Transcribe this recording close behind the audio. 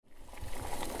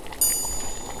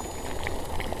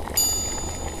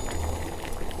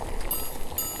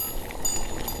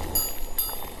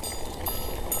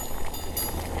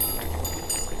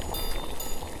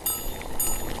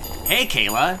Hey,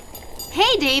 Kaela.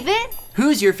 Hey, David.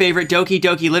 Who's your favorite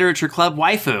Doki-Doki Literature Club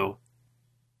waifu?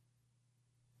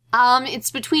 It's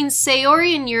between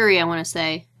Sayori and Yuri, I want to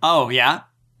say. Oh, yeah?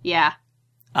 Yeah.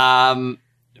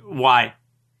 Why?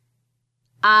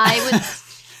 I would...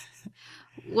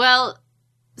 Well,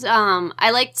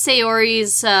 I liked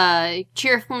Sayori's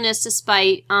cheerfulness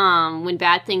despite when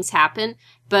bad things happen,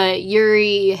 but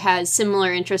Yuri has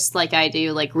similar interests like I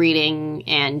do, like reading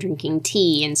and drinking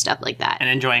tea and stuff like that. And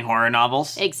enjoying horror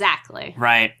novels? Exactly.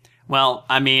 Right. Well,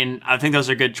 I mean, I think those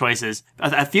are good choices.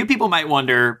 A few people might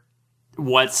wonder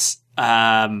what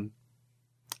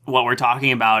we're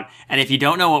talking about. And if you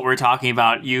don't know what we're talking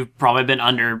about, you've probably been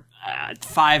under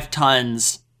 5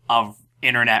 tons of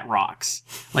internet rocks.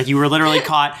 Like, you were literally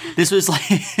caught. This was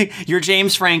like, you're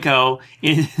James Franco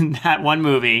in that one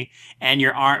movie, and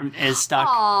your arm is stuck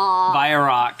by a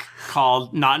rock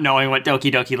called not knowing what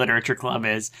Doki-Doki Literature Club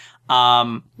is.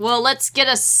 Well, let's get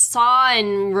a saw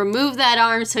and remove that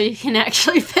arm so you can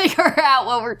actually figure out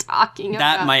what we're talking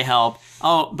about. That might help.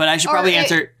 Oh, but I should probably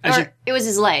answer. It was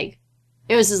his leg.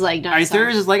 It was his leg, not his arm. Are you sure it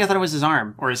was his leg? I thought it was his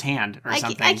arm or his hand or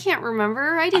something. I can't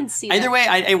remember. I didn't see that. Either way,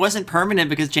 it wasn't permanent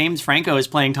because James Franco is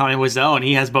playing Tommy Wiseau and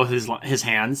he has both his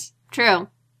hands. True.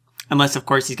 Unless, of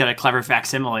course, he's got a clever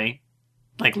facsimile,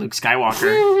 like Luke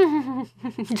Skywalker.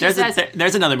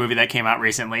 There's another movie that came out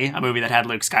recently, a movie that had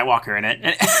Luke Skywalker in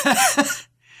it.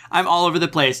 I'm all over the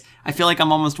place. I feel like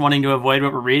I'm almost wanting to avoid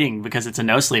what we're reading because it's a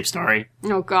no-sleep story.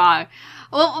 Oh, God.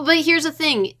 Well, but here's the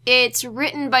thing. It's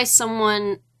written by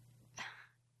someone...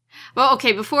 Well,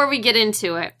 okay, before we get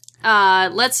into it,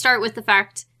 let's start with the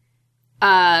fact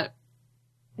Doki-Doki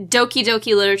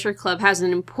Literature Club has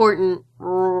an important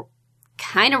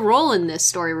kind of role in this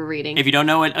story we're reading. If you don't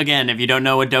know what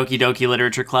Doki-Doki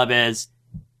Literature Club is,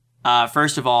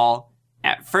 first of all,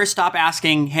 stop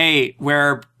asking, hey, where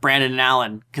are Brandon and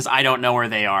Alan? Because I don't know where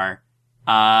they are.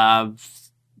 I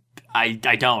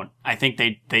don't. I think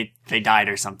they died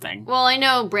or something. Well, I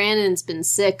know Brandon's been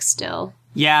sick still.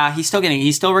 Yeah, he's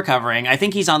still recovering. I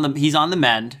think he's on the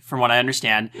mend, from what I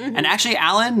understand. Mm-hmm. And actually,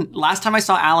 Alan, last time I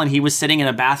saw Alan, he was sitting in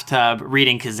a bathtub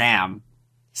reading Kazam.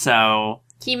 So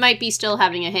he might be still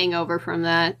having a hangover from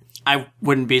that. I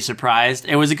wouldn't be surprised.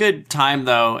 It was a good time,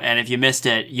 though, and if you missed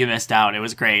it, you missed out. It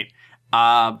was great.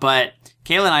 But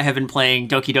Kaela and I have been playing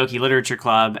Doki-Doki Literature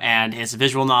Club, and it's a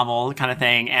visual novel kind of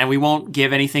thing, and we won't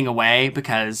give anything away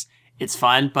because it's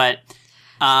fun, but...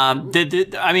 I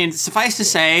mean, suffice to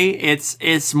say,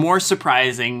 it's more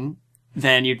surprising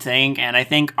than you'd think, and I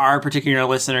think our particular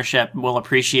listenership will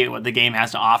appreciate what the game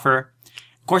has to offer.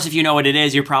 Of course, if you know what it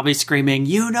is, you're probably screaming,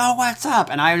 you know what's up!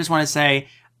 And I just want to say,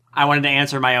 I wanted to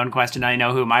answer my own question. I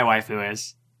know who my waifu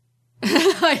is.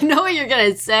 I know what you're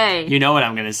gonna say. You know what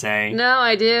I'm gonna say. No,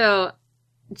 I do.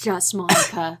 Just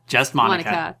Monica. Just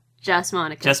Monica. Just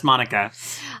Monica. Just Monica.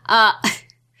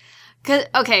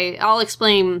 Okay, I'll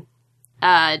explain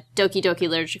Doki-Doki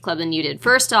Literature Club than you did.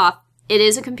 First off, it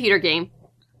is a computer game,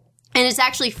 and it's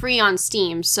actually free on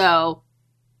Steam, so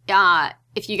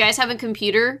if you guys have a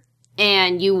computer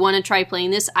and you want to try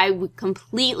playing this, I would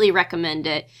completely recommend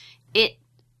it.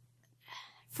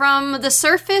 From the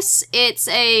surface, it's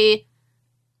a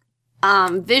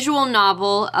visual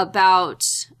novel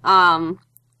about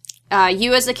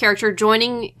you as a character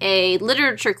joining a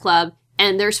literature club,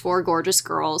 and there's 4 gorgeous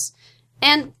girls,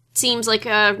 and seems like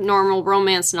a normal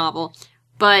romance novel,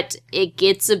 but it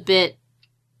gets a bit...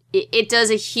 It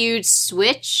does a huge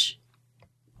switch.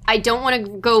 I don't want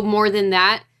to go more than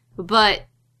that, but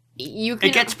you can...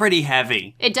 It gets pretty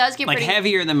heavy. It does get pretty... Like,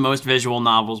 heavier than most visual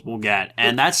novels will get,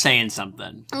 and that's saying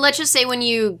something. Let's just say when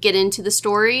you get into the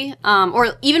story,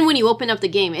 or even when you open up the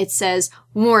game, it says,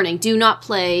 warning, do not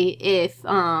play if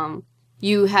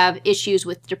you have issues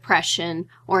with depression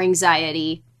or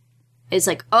anxiety. It's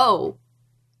like, oh...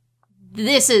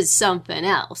 this is something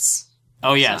else.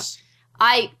 Oh, yes. So,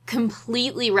 I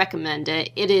completely recommend it.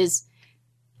 It is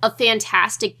a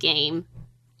fantastic game.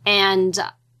 And,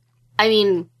 I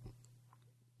mean,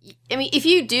 if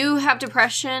you do have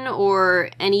depression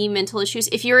or any mental issues,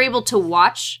 if you're able to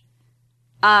watch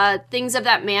things of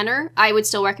that manner, I would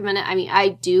still recommend it. I mean, I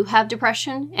do have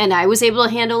depression, and I was able to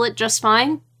handle it just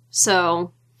fine.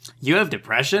 So... You have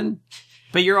depression?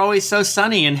 But you're always so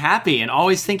sunny and happy and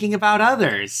always thinking about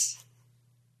others.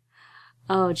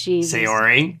 Oh, Jesus.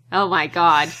 Sayori. Oh, my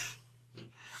God.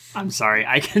 I'm sorry.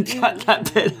 I can cut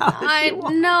that bit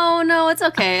out. No, it's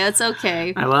okay. It's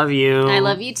okay. I love you. I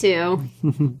love you, too.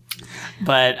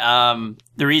 But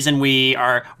the reason we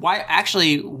are... Why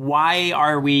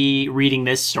are we reading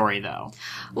this story, though?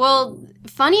 Well,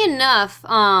 funny enough...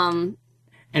 And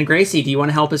Gracie, do you want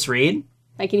to help us read?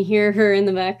 I can hear her in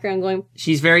the background going...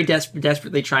 She's very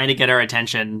desperately trying to get our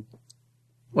attention.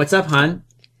 What's up, hun?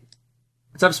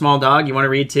 What's up, small dog? You want to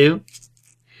read too?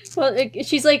 Well,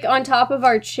 she's like on top of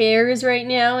our chairs right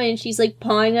now, and she's like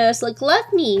pawing at us like, love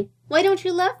me. Why don't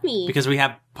you love me? Because we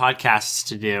have podcasts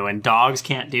to do, and dogs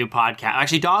can't do podcasts.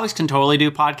 Actually, dogs can totally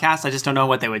do podcasts. I just don't know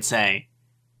what they would say.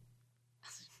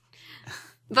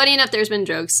 Funny enough, there's been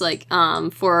jokes like,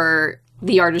 for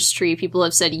the artistry, people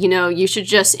have said, you should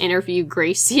just interview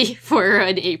Gracie for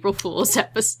an April Fool's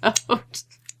episode.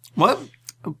 What?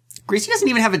 Gracie doesn't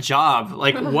even have a job.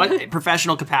 Like, what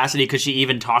professional capacity could she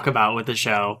even talk about with the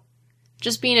show?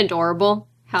 Just being adorable.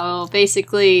 How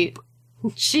basically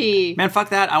she... Man, fuck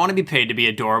that. I want to be paid to be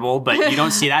adorable, but you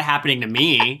don't see that happening to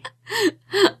me.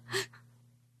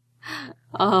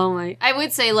 Oh my... I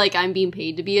would say, like, I'm being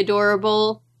paid to be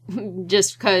adorable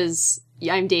just because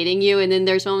I'm dating you, and then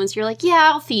there's moments you're like, yeah,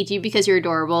 I'll feed you because you're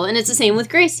adorable. And it's the same with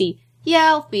Gracie.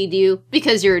 Yeah, I'll feed you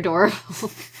because you're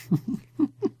adorable.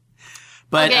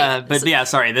 But, okay, yeah,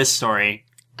 sorry, this story.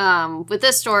 With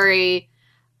this story,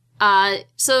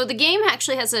 so the game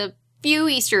actually has a few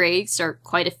Easter eggs, or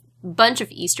quite a bunch of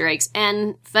Easter eggs,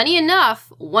 and funny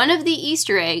enough, one of the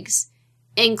Easter eggs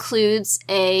includes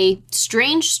a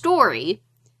strange story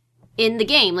in the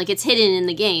game, like it's hidden in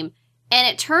the game, and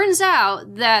it turns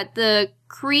out that the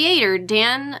creator,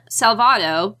 Dan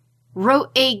Salvato,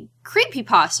 wrote a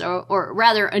creepypasta, or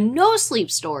rather a no-sleep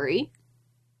story,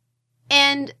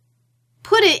 and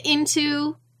put it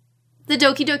into the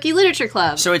Doki-Doki Literature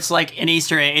Club. So it's like an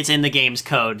Easter egg, it's in the game's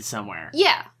code somewhere.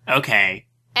 Yeah. Okay.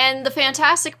 And the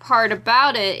fantastic part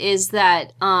about it is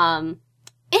that,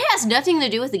 it has nothing to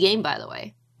do with the game, by the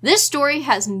way. This story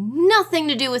has nothing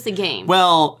to do with the game.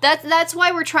 Well... That's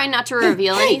why we're trying not to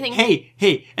reveal anything.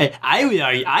 Hey, I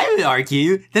would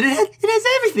argue that it has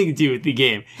everything to do with the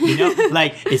game.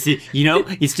 Like,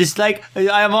 it's just like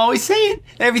I'm always saying,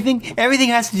 everything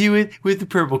has to do with the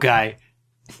purple guy.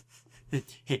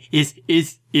 Is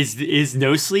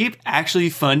NoSleep actually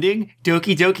funding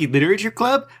Doki-Doki Literature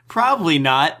Club? Probably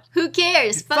not. Who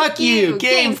cares? Fuck you,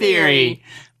 game theory.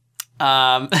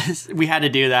 We had to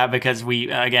do that because we,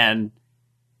 again,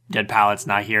 Dead Pallet's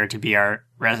not here to be our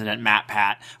resident Matt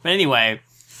Pat. But anyway,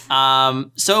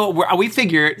 so we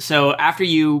figured, so after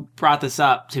you brought this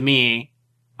up to me,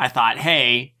 I thought,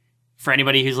 hey, for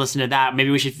anybody who's listened to that, maybe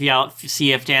we should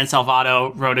see if Dan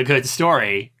Salvato wrote a good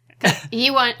story. He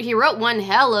wrote one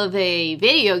hell of a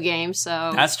video game,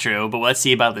 so... That's true, but let's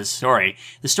see about this story.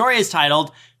 The story is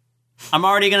titled, I'm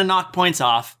already gonna knock points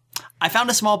off. I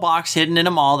found a small box hidden in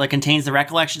a mall that contains the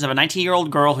recollections of a 19-year-old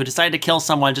girl who decided to kill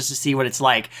someone just to see what it's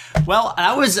like. Well,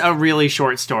 that was a really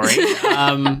short story.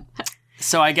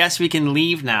 So I guess we can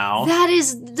leave now. That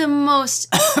is the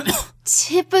most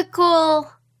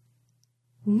typical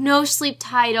no-sleep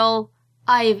title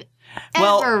I've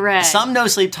ever read. Some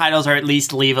no-sleep titles are at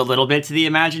least leave a little bit to the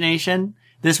imagination.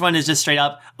 This one is just straight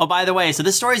up, oh, by the way, so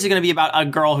this story is going to be about a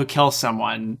girl who kills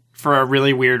someone for a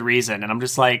really weird reason. And I'm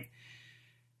just like,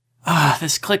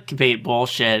 this clickbait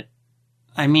bullshit.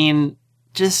 I mean,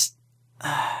 just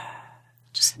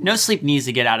NoSleep needs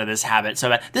to get out of this habit.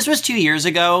 So this was 2 years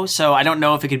ago, so I don't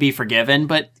know if it could be forgiven,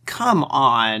 but come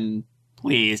on,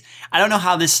 please. I don't know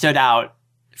how this stood out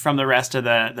from the rest of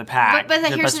the pack.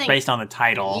 But here's the thing. Based on the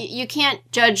title. You can't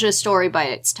judge a story by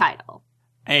its title.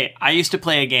 Hey, I used to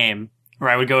play a game where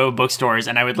I would go to bookstores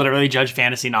and I would literally judge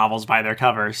fantasy novels by their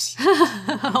covers.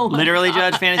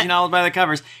 Judge fantasy novels by their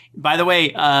covers. By the way,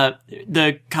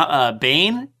 the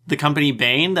company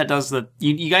Bain that does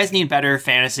you guys need better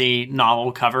fantasy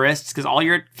novel coverists because all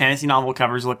your fantasy novel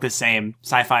covers look the same.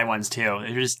 Sci-fi ones too.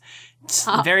 They're just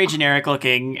very generic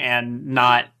looking and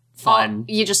not fun.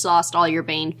 You just lost all your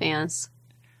Bane fans.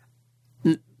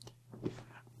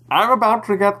 I'm about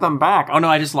to get them back. Oh no,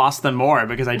 I just lost them more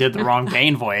because I did the wrong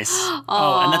Bane voice.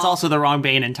 Oh, and that's also the wrong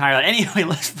Bane entirely. Anyway,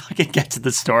 let's fucking get to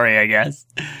the story, I guess.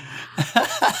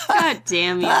 God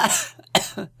damn you.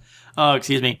 Oh,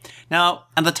 excuse me. Now,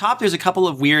 at the top, there's a couple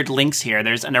of weird links here.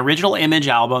 There's an original image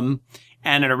album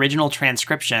and an original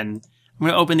transcription. I'm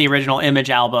going to open the original image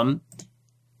album.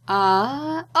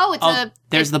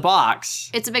 There's the box.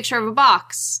 It's a picture of a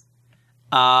box.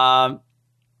 It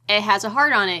has a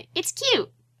heart on it. It's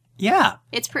cute. Yeah.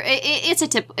 It's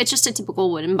just a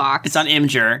typical wooden box. It's on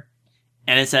Imgur,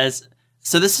 and it says,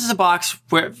 so this is a box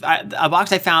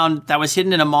I found that was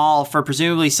hidden in a mall for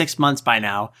presumably 6 months by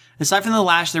now. Aside from the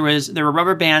latch, there were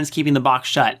rubber bands keeping the box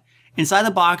shut. Inside the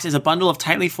box is a bundle of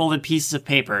tightly folded pieces of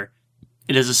paper.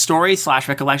 It is a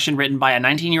story/recollection written by a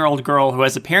 19-year-old girl who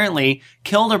has apparently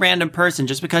killed a random person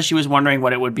just because she was wondering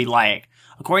what it would be like.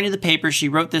 According to the paper, she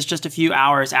wrote this just a few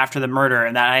hours after the murder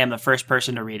and that I am the first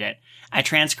person to read it. I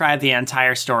transcribed the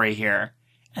entire story here.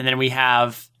 And then we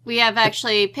have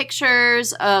actually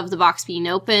pictures of the box being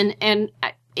open, and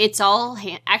it's all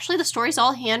actually the story's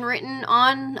all handwritten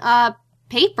on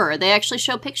paper. They actually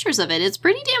show pictures of it. It's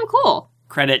pretty damn cool.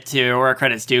 Credit's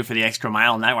due for the extra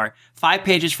mile in that work. 5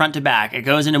 pages front to back. It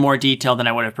goes into more detail than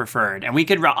I would have preferred, and we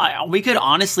could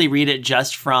honestly read it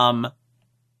just from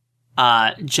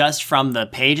the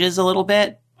pages a little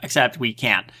bit, except we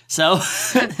can't. So,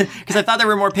 because I thought there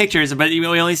were more pictures, but we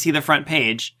only see the front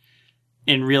page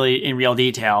in real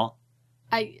detail.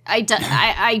 I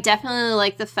definitely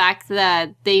like the fact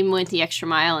that they went the extra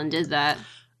mile and did that.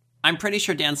 I'm pretty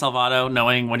sure Dan Salvato,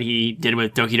 knowing what he did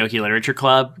with Doki-Doki Literature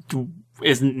Club,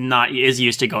 is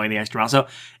used to going the extra mile. So,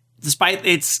 despite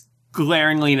its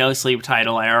glaringly NoSleep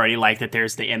title, I already like that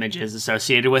there's the images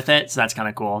associated with it, so that's kind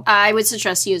of cool. I would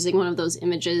suggest using one of those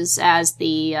images as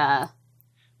the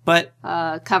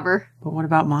cover. But what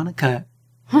about Monica?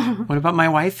 What about my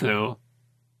waifu?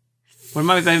 What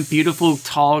about my beautiful,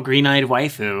 tall, green-eyed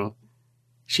waifu?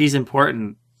 She's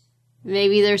important.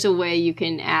 Maybe there's a way you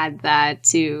can add that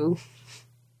to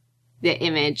the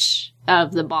image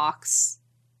of the box.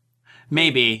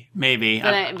 Maybe.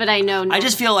 But I know. I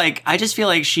just feel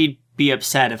like she'd be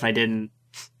upset if I didn't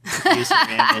use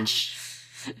her image.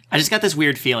 I just got this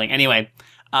weird feeling. Anyway,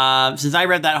 since I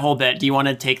read that whole bit, do you want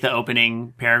to take the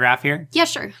opening paragraph here? Yeah,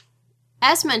 sure.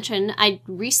 As mentioned, I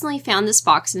recently found this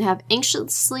box and have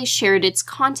anxiously shared its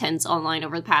contents online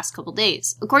over the past couple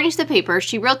days. According to the paper,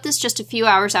 she wrote this just a few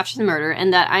hours after the murder,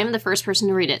 and that I am the first person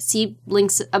to read it. See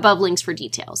links for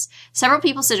details. Several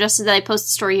people suggested that I post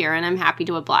the story here, and I'm happy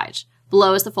to oblige.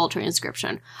 Below is the full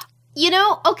transcription.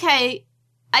 Okay,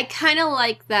 I kind of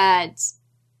like that.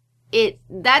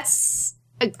 That's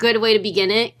a good way to begin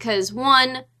it, because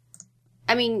one,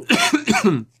 I mean...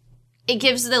 It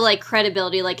gives the,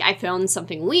 credibility, I found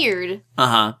something weird.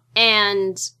 Uh-huh.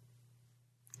 And,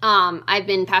 I've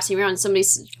been passing around, somebody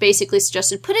basically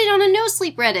suggested, put it on a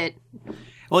NoSleep Reddit.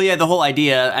 Well, yeah, the whole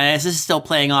idea, and this is still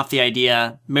playing off the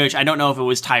idea, which I don't know if it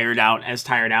was tired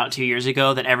out 2 years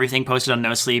ago, that everything posted on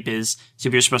NoSleep is, so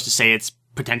you're supposed to say it's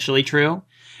potentially true.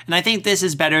 And I think this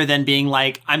is better than being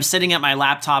like, I'm sitting at my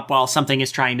laptop while something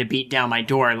is trying to beat down my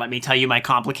door. Let me tell you my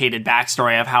complicated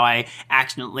backstory of how I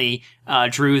accidentally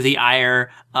drew the ire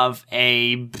of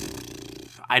a,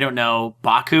 I don't know,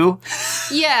 Baku.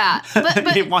 Yeah.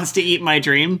 But it wants to eat my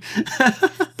dream.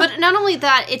 But not only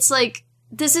that, it's like,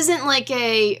 this isn't like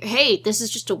hey, this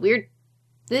is just a weird...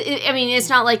 it's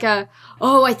not like I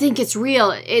think it's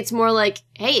real. It's more like,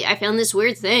 hey, I found this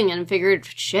weird thing and figured,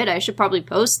 shit, I should probably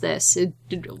post this.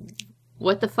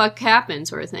 What the fuck happened,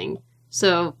 sort of thing.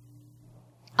 So,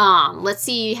 let's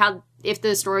see if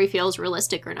the story feels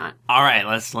realistic or not. All right,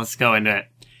 let's go into it.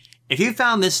 If you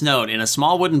found this note in a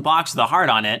small wooden box with a heart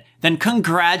on it, then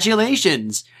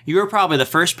congratulations! You were probably the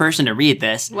first person to read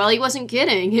this. Well, he wasn't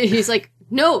kidding. He's like,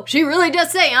 no, she really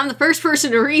does say I'm the first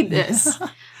person to read this.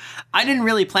 I didn't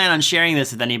really plan on sharing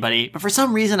this with anybody, but for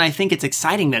some reason I think it's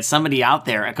exciting that somebody out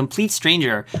there, a complete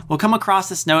stranger, will come across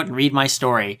this note and read my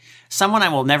story. Someone I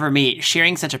will never meet,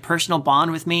 sharing such a personal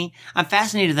bond with me. I'm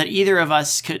fascinated that either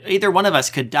one of us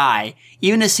could die,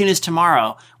 even as soon as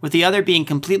tomorrow, with the other being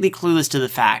completely clueless to the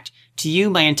fact. To you,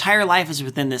 my entire life is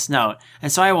within this note,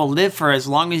 and so I will live for as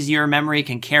long as your memory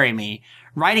can carry me.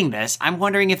 Writing this, I'm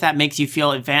wondering if that makes you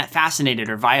feel fascinated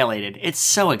or violated. It's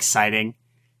so exciting.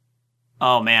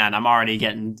 Oh man, I'm already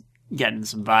getting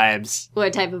some vibes.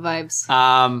 What type of vibes?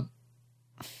 I'm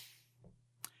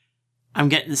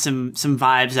getting some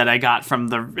vibes that I got from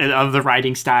the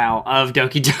writing style of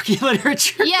Doki-Doki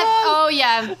Literature. Yeah. Oh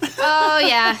yeah.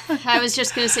 I was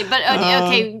just gonna say, but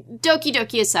okay.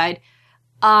 Doki-Doki aside,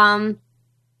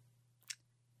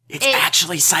 it's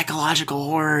actually psychological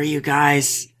horror, you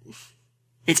guys.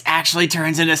 It actually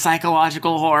turns into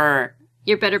psychological horror.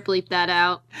 You better bleep that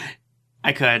out.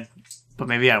 I could. But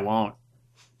maybe I won't.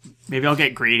 Maybe I'll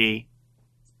get greedy.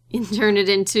 And turn it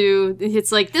into...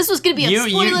 It's like, this was going to be a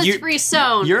spoilers-free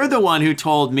zone. You're the one who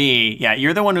told me... Yeah,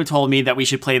 you're the one who told me that we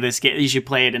should play this game. You should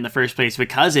play it in the first place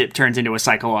because it turns into a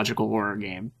psychological horror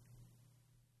game.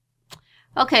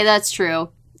 Okay, that's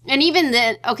true. And even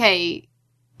then... Okay,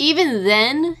 even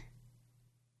then...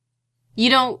 You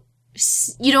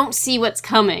don't see what's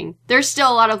coming. There's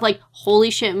still a lot of, holy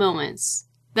shit moments.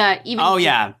 That even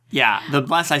yeah. The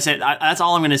less I said, that's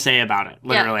all I'm going to say about it.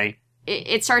 Literally,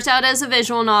 it starts out as a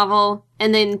visual novel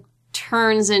and then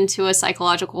turns into a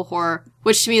psychological horror,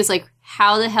 which to me is like,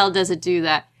 how the hell does it do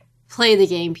that? Play the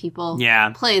game, people.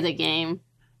 Yeah, play the game.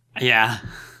 Yeah,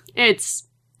 it's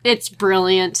It's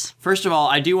brilliant. First of all,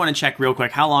 I do want to check real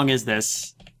quick. How long is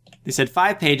this? They said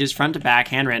 5 pages, front to back,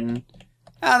 handwritten.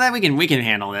 Oh, that we can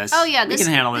handle this. Oh, yeah. We can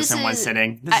handle this in one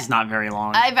sitting. This is not very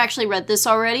long. I've actually read this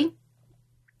already.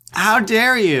 How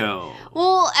dare you?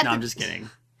 Well, I'm just kidding.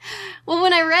 Well,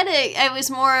 when I read it, I was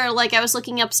more like I was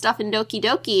looking up stuff in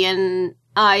Doki-Doki, and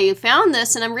I found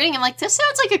this, and I'm reading. I'm like, this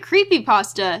sounds like a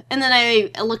creepypasta. And then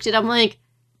I looked it up. I'm like,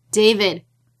 David,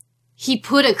 he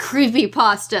put a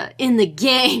creepypasta in the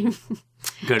game.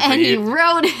 Good for you. And he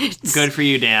wrote it. Good for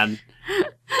you, Dan.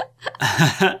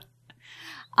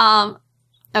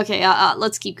 Okay,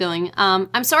 let's keep going.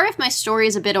 I'm sorry if my story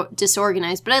is a bit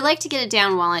disorganized, but I like to get it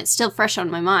down while it's still fresh on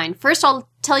my mind. First, I'll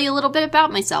tell you a little bit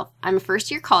about myself. I'm a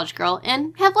first-year college girl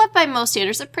and have led by most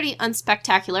standards a pretty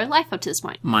unspectacular life up to this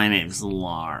point. My name's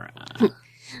Laura.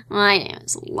 My name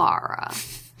is Laura.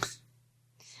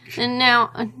 And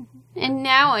now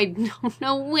I don't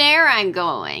know where I'm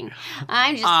going.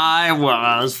 I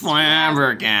was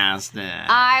flabbergasted.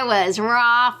 I was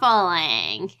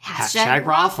raffling. Hashtag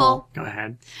raffle. Go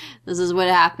ahead. This is what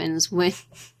happens when,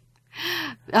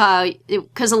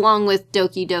 because along with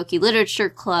Doki-Doki Literature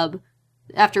Club,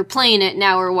 after playing it,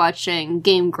 now we're watching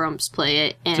Game Grumps play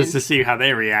it. And just to see how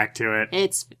they react to it.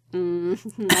 It's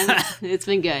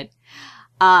been good.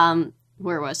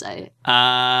 Where was I?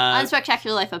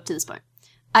 Unspectacular life up to this point.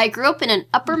 I grew up in an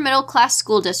upper middle class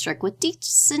school district with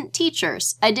decent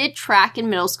teachers. I did track in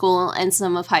middle school and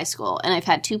some of high school, and I've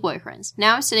had 2 boyfriends.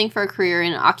 Now I'm studying for a career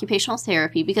in occupational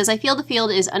therapy because I feel the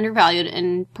field is undervalued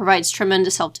and provides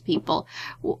tremendous help to people.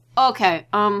 Okay,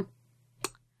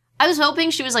 I was hoping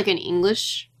she was like an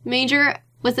English major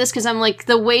with this because I'm like,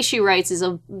 the way she writes is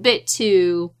a bit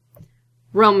too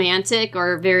romantic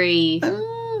or very...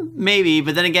 Maybe,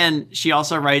 but then again, she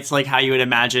also writes like how you would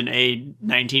imagine a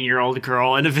 19-year-old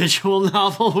girl in a visual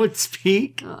novel would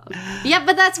speak. Yeah,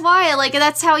 but that's why, like,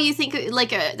 that's how you think, like,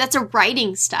 that's a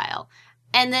writing style.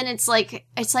 And then it's like,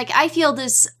 I feel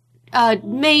this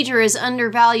major is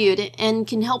undervalued and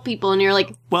can help people, and you're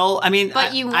like, well, I mean,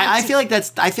 but I feel like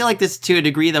this to a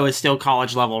degree though is still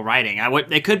college level writing.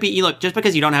 It could be, look, just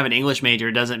because you don't have an English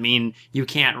major doesn't mean you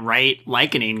can't write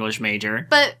like an English major.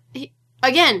 But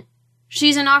again,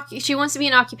 she wants to be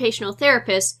an occupational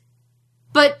therapist,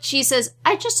 but she says,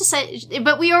 I just decided,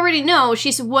 but we already know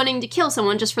she's wanting to kill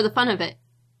someone just for the fun of it.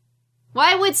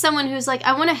 Why would someone who's like,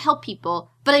 I want to help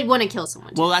people, but I want to kill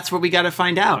someone? Well, that's what we got to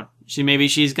find out. Maybe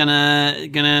she's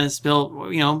gonna spill,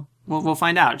 we'll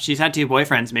find out. She's had 2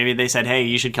 boyfriends. Maybe they said, hey,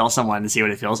 you should kill someone and see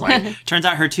what it feels like. Turns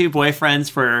out her 2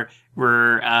 boyfriends were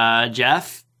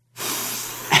Jeff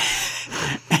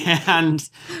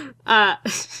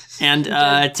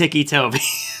and Tiki Toby.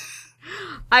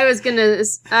 I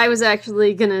was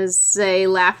actually gonna say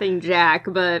Laughing Jack,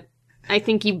 but I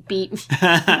think you beat me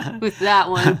with that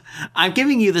one. I'm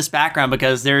giving you this background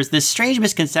because there's this strange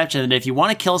misconception that if you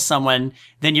want to kill someone,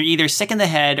 then you're either sick in the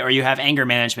head or you have anger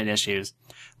management issues.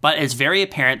 But it's very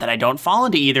apparent that I don't fall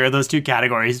into either of those 2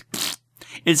 categories.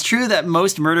 It's true that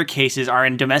most murder cases are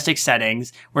in domestic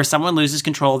settings where someone loses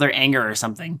control of their anger or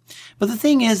something. But the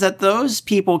thing is that those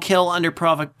people kill under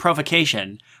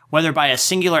provocation, whether by a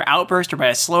singular outburst or by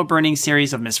a slow-burning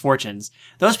series of misfortunes.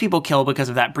 Those people kill because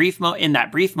of that in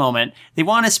that brief moment, they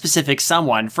want a specific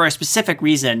someone for a specific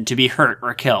reason to be hurt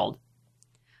or killed.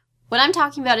 What I'm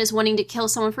talking about is wanting to kill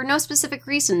someone for no specific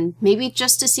reason, maybe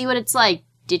just to see what it's like.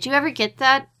 Did you ever get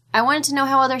that? I wanted to know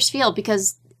how others feel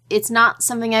because it's not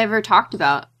something I ever talked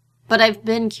about, but I've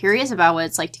been curious about what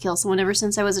it's like to kill someone ever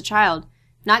since I was a child.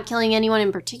 Not killing anyone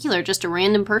in particular, just a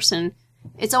random person.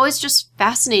 It's always just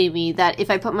fascinated me that if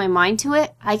I put my mind to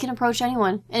it, I can approach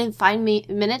anyone, and in 5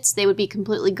 minutes, they would be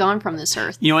completely gone from this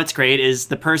earth. You know what's great is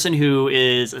the person who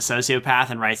is a sociopath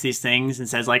and writes these things and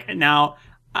says like, now,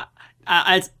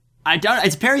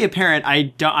 it's very apparent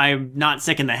I'm not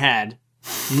sick in the head.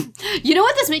 You know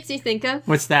what this makes me think of?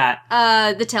 What's that?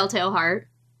 The Telltale Heart.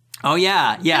 Oh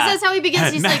yeah. That's how he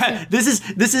begins. He's like, this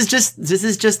is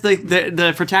just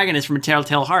the protagonist from A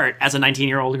Telltale Heart as a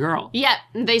 19-year-old girl. Yeah,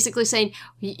 basically saying,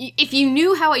 if you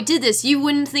knew how I did this, you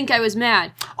wouldn't think I was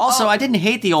mad. Also, I didn't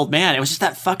hate the old man. It was just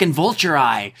that fucking vulture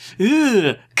eye.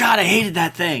 Ugh, God, I hated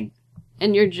that thing.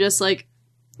 And you're just like,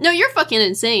 no, you're fucking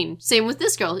insane. Same with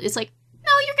this girl. It's like,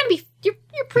 no,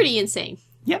 you're pretty insane.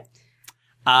 Yep.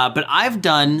 But I've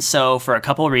done so for a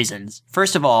couple of reasons.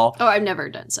 First of all... Oh, I've never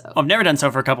done so. I've never done so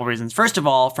for a couple of reasons. First of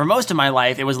all, for most of my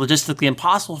life, it was logistically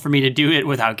impossible for me to do it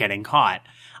without getting caught.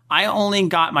 I only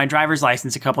got my driver's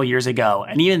license a couple years ago,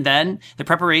 and even then, the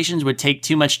preparations would take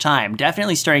too much time,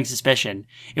 definitely stirring suspicion.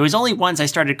 It was only once I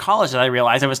started college that I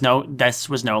realized this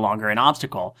was no longer an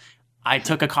obstacle. I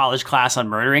took a college class on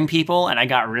murdering people, and I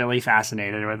got really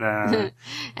fascinated with that.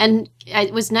 And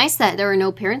it was nice that there were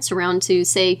no parents around to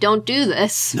say, don't do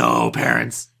this. No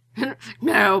parents.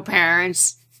 No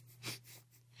parents.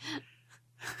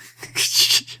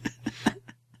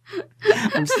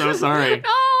 I'm so sorry.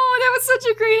 Oh, that was such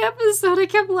a great episode. I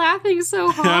kept laughing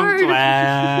so hard. I'm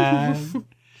glad.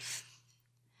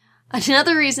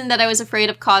 Another reason that I was afraid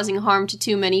of causing harm to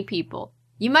too many people.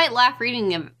 You might laugh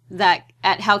reading that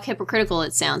at how hypocritical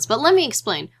it sounds, but let me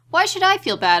explain. Why should I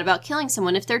feel bad about killing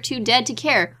someone if they're too dead to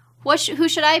care? Who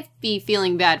should I be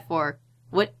feeling bad for?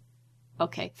 What?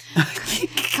 Okay.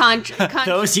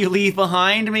 Those you leave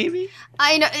behind, maybe?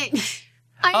 I know.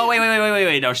 Oh,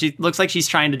 wait. No, she looks like she's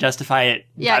trying to justify it.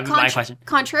 Yeah, my question.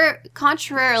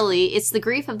 Contrarily, it's the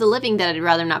grief of the living that I'd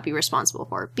rather not be responsible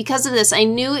for. Because of this, I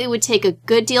knew it would take a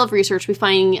good deal of research before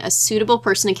finding a suitable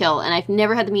person to kill, and I've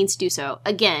never had the means to do so,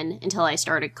 again, until I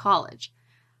started college.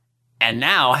 And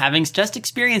now, having just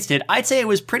experienced it, I'd say it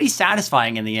was pretty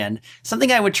satisfying in the end.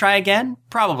 Something I would try again?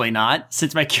 Probably not.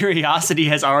 Since my curiosity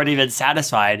has already been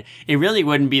satisfied, it really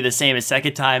wouldn't be the same a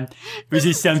second time. Was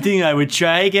it something I would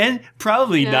try again?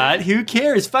 Probably not. Who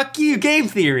cares? Fuck you, game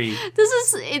theory. This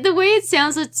is, the way it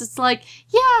sounds, it's just like,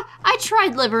 yeah, I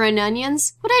tried liver and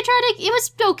onions. Would I try it? It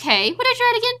was okay. Would I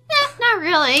try it again? Not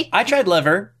really. I tried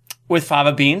liver with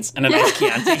fava beans and a nice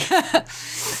Chianti.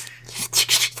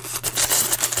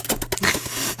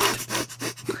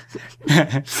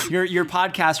 Your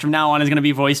podcast from now on is going to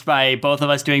be voiced by both of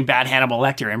us doing bad Hannibal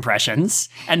Lecter impressions,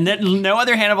 and no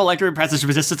other Hannibal Lecter impressions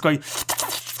was just going.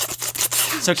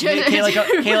 So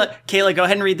Kaela, go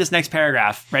ahead and read this next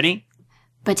paragraph. Ready?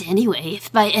 But anyway, if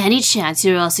by any chance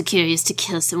you're also curious to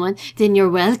kill someone, then you're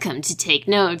welcome to take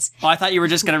notes. Oh, I thought you were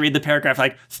just going to read the paragraph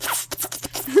like.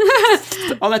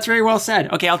 Oh, that's very well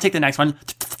said. Okay, I'll take the next one.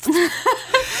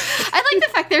 I like the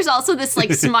fact there's also this like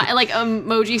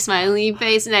emoji smiley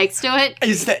face next to it.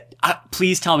 Is that?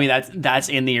 Please tell me that's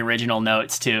in the original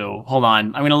notes too. Hold on,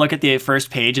 I'm going to look at the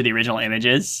first page of the original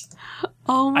images.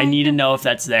 Oh, I need to know if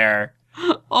that's there.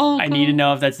 I need to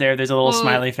know if that's there. There's a little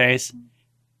smiley face.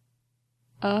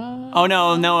 Oh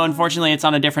no! Unfortunately, it's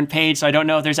on a different page, so I don't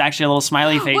know if there's actually a little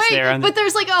smiley face there. But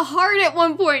there's like a heart at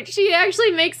one point. She actually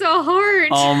makes a heart.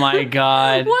 Oh my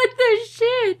god! What the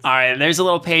shit? All right, there's a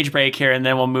little page break here, and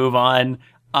then we'll move on.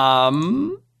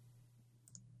 I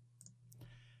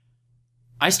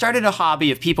started a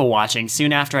hobby of people watching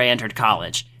soon after I entered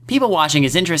college. People watching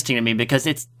is interesting to me because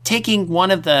it's taking one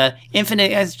of the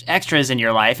infinite extras in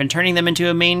your life and turning them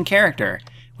into a main character.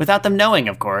 Without them knowing,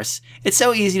 of course. It's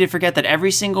so easy to forget that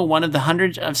every single one of the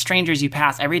hundreds of strangers you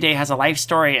pass every day has a life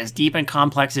story as deep and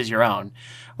complex as your own.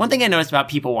 One thing I noticed about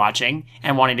people watching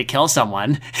and wanting to kill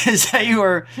someone is that you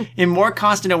are in more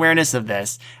constant awareness of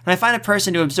this. When I find a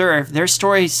person to observe, their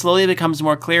story slowly becomes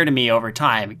more clear to me over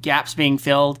time, gaps being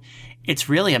filled. It's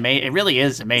really amazing. It really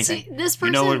is amazing. See, this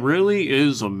person, it really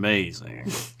is amazing.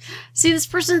 See, this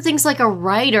person thinks like a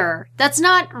writer. That's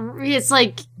not, it's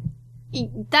like...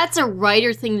 That's a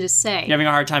writer thing to say. You're having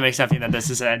a hard time accepting that this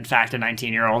is, in fact, a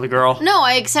 19-year-old girl? No,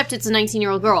 I accept it's a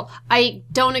 19-year-old girl. I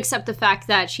don't accept the fact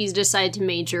that she's decided to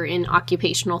major in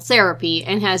occupational therapy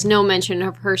and has no mention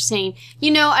of her saying,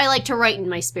 I like to write in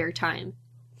my spare time.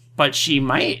 But she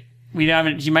might.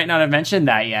 She might not have mentioned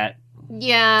that yet.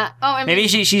 Yeah. Oh, I mean, maybe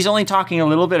she's only talking a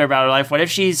little bit about her life. What if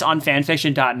she's on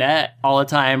fanfiction.net all the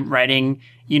time writing,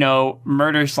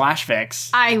 murder/fics?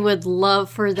 I would love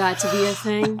for that to be a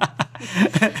thing.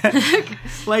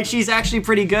 Like, she's actually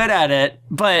pretty good at it,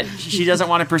 but she doesn't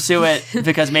want to pursue it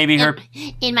because maybe her...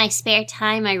 In my spare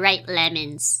time, I write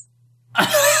lemons.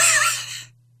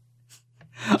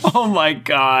 Oh my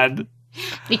god.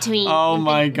 Between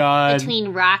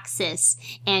Roxas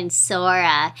and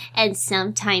Sora, and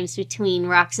sometimes between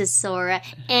Roxas, Sora,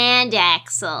 and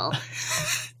Axel.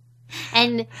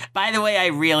 And by the way, I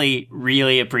really,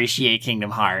 really appreciate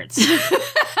Kingdom Hearts.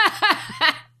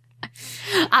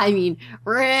 I mean,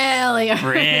 really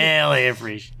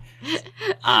appreciate.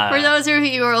 For those of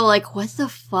you who are like, what the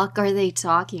fuck are they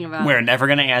talking about? We're never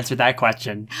going to answer that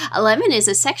question. A lemon is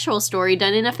a sexual story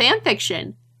done in a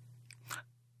fanfiction.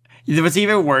 What's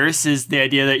even worse is the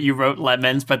idea that you wrote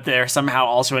lemons, but they're somehow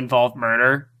also involved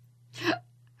murder.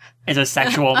 It's a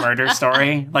sexual murder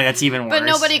story. Like, that's even worse. But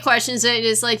nobody questions it.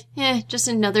 It's like, just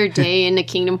another day in the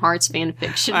Kingdom Hearts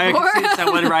fanfiction. I can see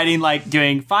someone writing,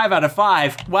 doing 5 out of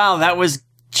 5. Wow, that was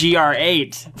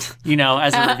GR8,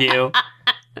 as a review.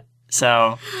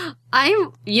 So.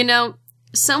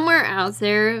 Somewhere out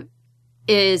there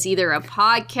is either a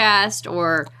podcast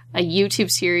or a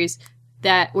YouTube series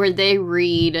where they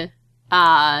read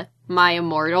My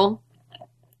Immortal.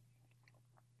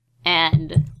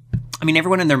 And... I mean,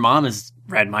 everyone and their mom has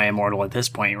read My Immortal at this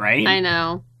point, right? I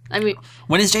know. I mean,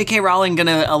 when is J.K. Rowling going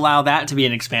to allow that to be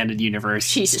an expanded universe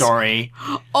story?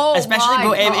 Oh, especially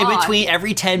my God. in between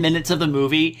every 10 minutes of the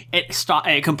movie, it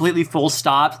completely full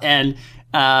stops and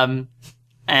oh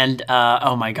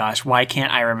my gosh, why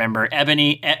can't I remember?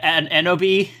 Ebony,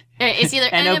 Enobi? It's either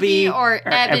Enobi or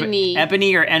Ebony.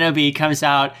 Ebony or Enobi comes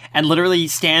out and literally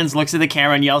stands, looks at the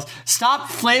camera and yells, "Stop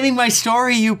flaming my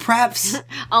story, you preps!"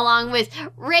 Along with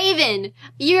Raven,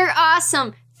 you're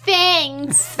awesome.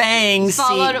 Fangs.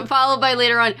 Followed by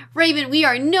later on, Raven, we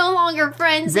are no longer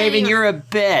friends Raven, anymore. you're a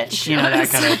bitch. You know, that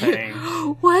kind of thing.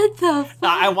 What the fuck?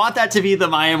 I want that to be the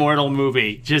My Immortal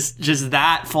movie. Just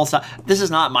that full stop. This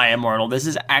is not My Immortal. This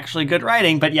is actually good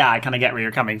writing, but yeah, I kind of get where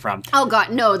you're coming from. Oh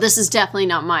god, no, this is definitely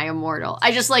not My Immortal.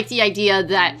 I just like the idea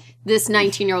that this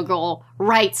 19-year-old girl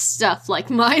writes stuff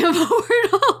like My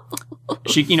Immortal.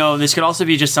 She, this could also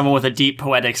be just someone with a deep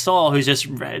poetic soul who just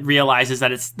realizes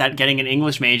that getting an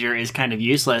English major is kind of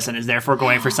useless and is therefore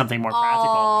going for something more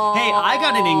practical. Hey, I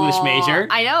got an English major.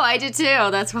 I know, I did too.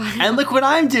 That's why. And look what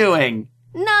I'm doing.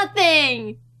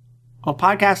 Nothing. Well,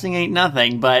 podcasting ain't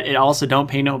nothing, but it also don't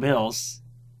pay no bills.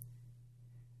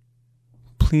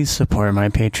 Please support my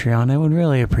Patreon. I would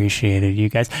really appreciate it, you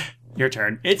guys. Your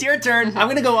turn. It's your turn. I'm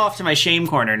going to go off to my shame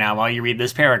corner now while you read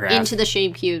this paragraph. Into the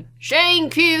shame cube. Shame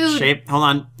cube! Hold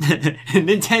on.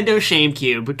 Nintendo Shame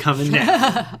Cube coming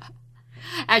down.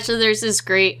 Actually, there's this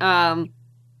great, there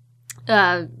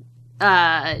was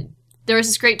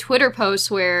this great Twitter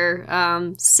post where,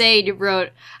 Sade wrote,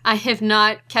 "I have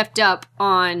not kept up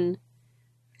on,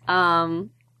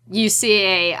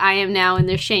 UCA, I am now in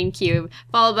the shame cube,"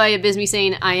 followed by Abysme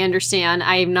saying, "I understand,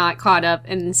 I am not caught up,"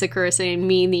 and then Sakura saying,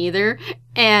 "Me neither."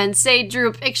 And Sade drew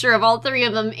a picture of all three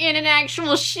of them in an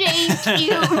actual shame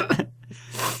cube.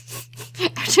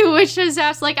 To which I was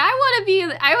asked, like,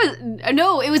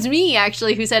 it was me,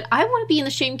 actually, who said, "I want to be in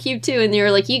the shame cube, too." And they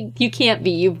were like, you can't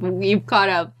be, you've caught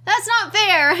up. That's not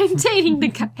fair, I'm dating the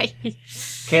guy.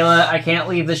 Kaela, I can't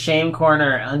leave the shame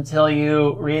corner until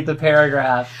you read the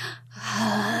paragraph.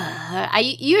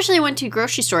 I usually went to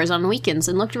grocery stores on weekends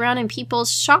and looked around in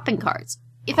people's shopping carts.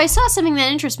 If I saw something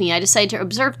that interested me, I decided to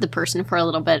observe the person for a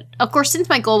little bit. Of course, since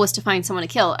my goal was to find someone to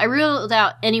kill, I ruled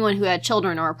out anyone who had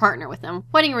children or a partner with them.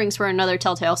 Wedding rings were another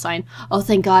telltale sign. Oh,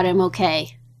 thank God I'm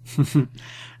okay.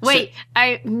 Wait,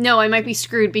 I might be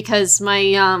screwed because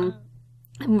my,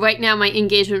 right now my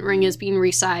engagement ring is being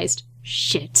resized.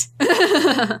 Shit.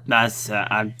 That's, But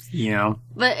I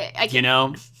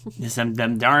can't.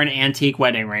 Them darn antique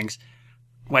wedding rings.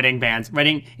 Wedding bands.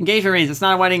 Engagement rings. It's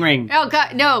not a wedding ring. Oh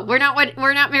God, no, we're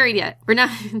not married yet. We're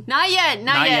not yet.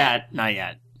 Not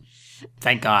yet.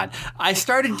 Thank God. I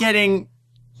started getting...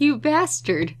 You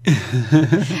bastard.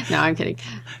 No, I'm kidding.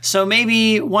 So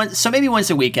maybe once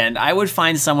a weekend, I would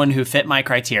find someone who fit my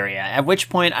criteria, at which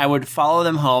point I would follow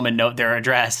them home and note their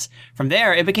address. From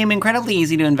there, it became incredibly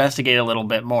easy to investigate a little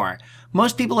bit more.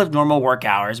 Most people have normal work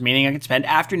hours, meaning I could spend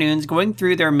afternoons going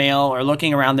through their mail or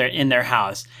looking around in their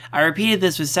house. I repeated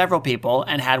this with several people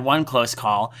and had one close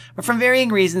call, but for varying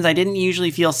reasons, I didn't usually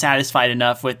feel satisfied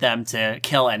enough with them to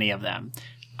kill any of them.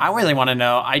 I really want to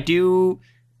know.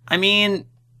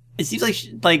 It seems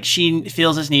like she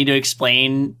feels this need to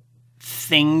explain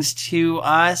things to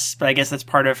us, but I guess that's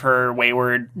part of her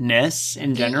waywardness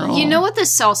in general. You know what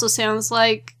this also sounds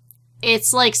like?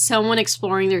 It's like someone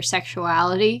exploring their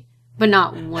sexuality, but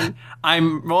not one.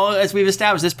 As we've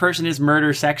established, this person is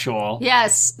murder sexual.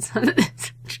 Yes.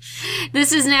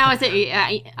 This is now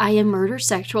I am murder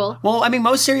sexual. Well,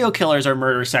 most serial killers are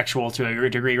murder sexual to a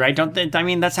degree, right?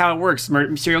 That's how it works.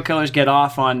 Serial killers get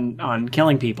off on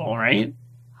killing people, right?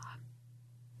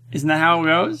 Isn't that how it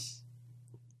goes?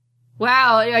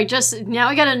 Wow, I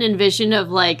got an envision of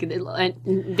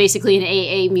basically an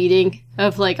AA meeting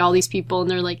of all these people, and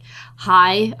they're like,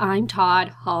 "Hi, I'm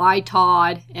Todd. Hi,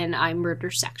 Todd, and I'm murder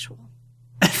sexual."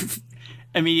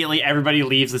 Immediately, everybody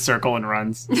leaves the circle and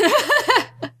runs.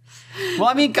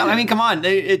 Well, come on.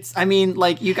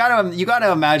 You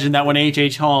gotta imagine that when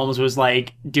H.H. Holmes was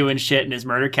doing shit in his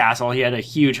murder castle, he had a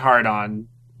huge heart on.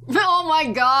 Oh my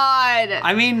God!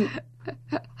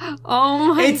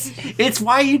 Oh my! It's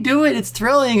why you do it. It's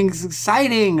thrilling. It's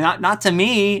exciting. Not to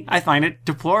me. I find it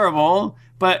deplorable.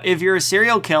 But if you're a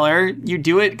serial killer, you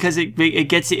do it because it is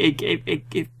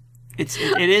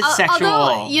sexual.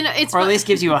 Although, or at least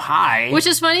gives you a high. Which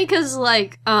is funny because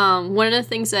one of the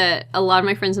things that a lot of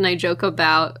my friends and I joke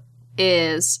about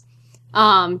is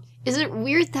it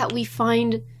weird that we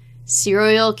find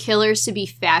serial killers to be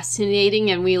fascinating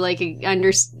and we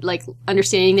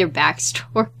understanding their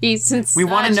backstories and we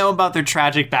want to know about their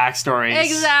tragic backstories.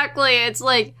 Exactly. It's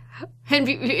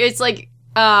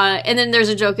And then there's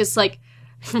a joke. It's like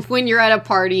when you're at a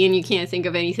party and you can't think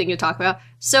of anything to talk about.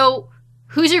 So,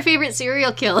 who's your favorite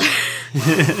serial killer?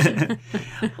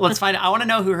 Let's find. I want to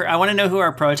know who I want to know who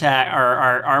our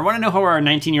I want to know who our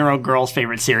 19-year-old girl's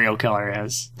favorite serial killer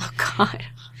is. Oh God!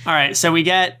 All right, so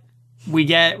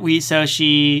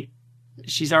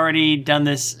she's already done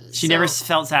this. She never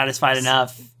felt satisfied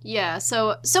enough. Yeah.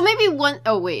 So maybe one.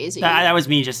 Oh wait, is it that was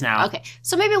me just now? Okay.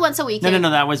 So maybe once a week. No,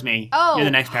 that was me. Oh, you're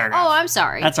the next paragraph. Oh, I'm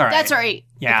sorry. That's all right. That's all right.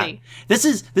 Yeah. Okay. This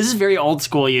is very old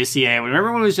school UCA.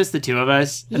 Remember when it was just the two of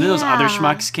us, and then those other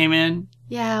schmucks came in?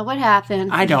 Yeah. What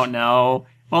happened? I don't know.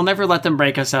 We'll never let them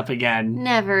break us up again.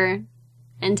 Never.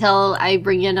 Until I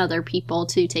bring in other people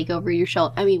to take over your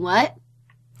show. I mean, what?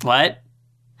 What?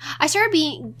 I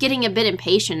started getting a bit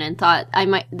impatient and thought I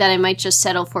might just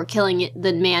settle for killing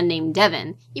the man named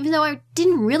Devin, even though I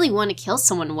didn't really want to kill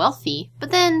someone wealthy.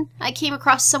 But then I came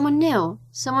across someone new,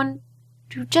 someone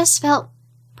who just felt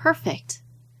perfect.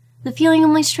 The feeling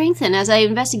only strengthened as I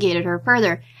investigated her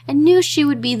further and knew she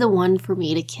would be the one for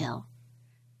me to kill.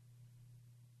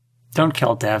 Don't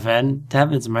kill Devin.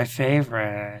 Devin's my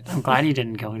favorite. I'm glad you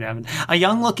didn't kill Devin. A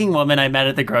young-looking woman I met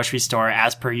at the grocery store,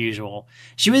 as per usual.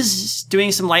 She was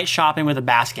doing some light shopping with a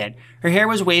basket. Her hair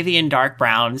was wavy and dark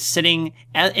brown, sitting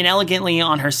inelegantly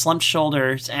on her slumped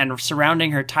shoulders and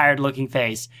surrounding her tired-looking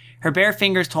face. Her bare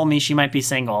fingers told me she might be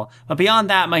single, but beyond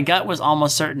that, my gut was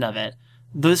almost certain of it.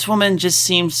 This woman just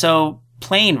seemed so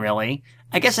plain, really.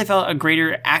 I guess I felt a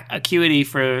greater acuity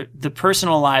for the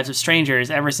personal lives of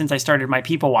strangers ever since I started my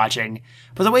people watching.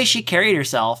 But the way she carried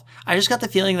herself, I just got the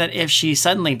feeling that if she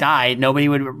suddenly died, nobody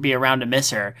would be around to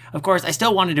miss her. Of course, I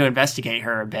still wanted to investigate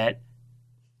her a bit.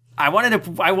 I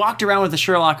walked around with a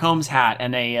Sherlock Holmes hat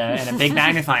and a big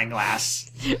magnifying glass.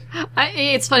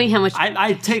 It's funny how much...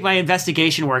 I take my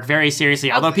investigation work very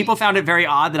seriously, although people found it very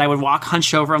odd that I would walk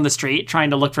hunched over on the street trying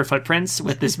to look for footprints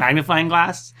with this magnifying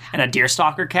glass and a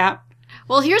deerstalker cap.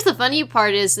 Well, here's the funny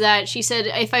part is that she said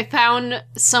if I found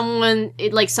someone,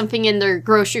 like something in their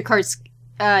grocery carts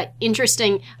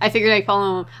interesting, I figured I'd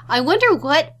follow them. I wonder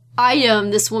what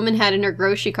item this woman had in her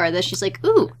grocery cart that she's like,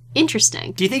 ooh,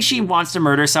 interesting. Do you think she wants to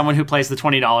murder someone who plays the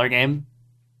 $20 game?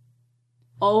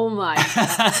 Oh my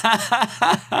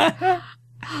God.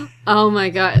 Oh my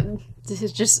God. This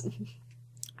is just...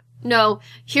 No,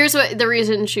 here's what the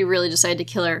reason she really decided to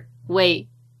kill her. Wait.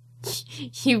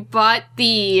 You bought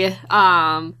the,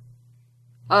 I'm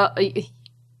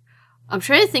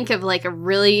trying to think of, like, a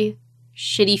really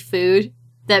shitty food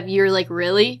that you're like,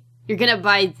 really? You're gonna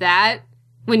buy that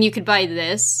when you could buy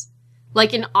this?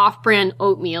 Like an off-brand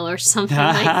oatmeal or something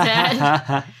like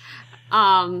that.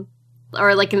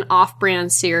 Or like an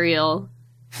off-brand cereal.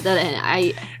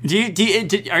 That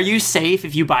Are you safe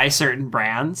if you buy certain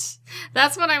brands?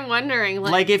 That's what I'm wondering.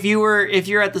 Like if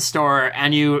you're at the store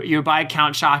and you buy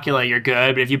Count Chocula, you're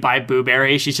good. But if you buy Boo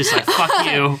Berry, she's just like, fuck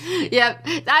you. Yep,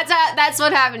 that's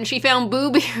what happened. She found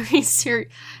Boo Berry cereal.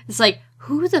 It's like,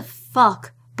 who the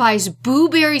fuck buys Boo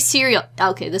Berry cereal?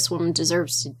 Okay, this woman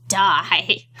deserves to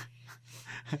die.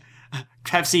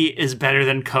 Pepsi is better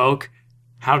than Coke.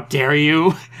 How dare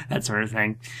you? That sort of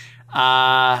thing.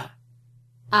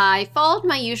 I followed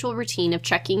my usual routine of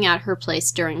checking out her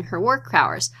place during her work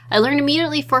hours. I learned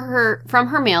immediately from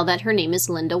her mail that her name is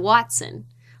Linda Watson.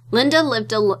 Linda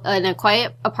lived in a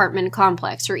quiet apartment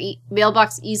complex, her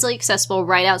mailbox easily accessible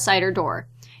right outside her door.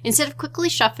 Instead of quickly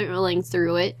shuffling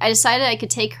through it, I decided I could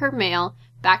take her mail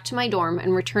back to my dorm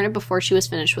and return it before she was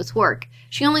finished with work.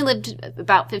 She only lived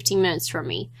about 15 minutes from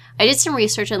me. I did some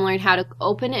research and learned how to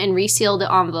open and reseal the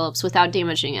envelopes without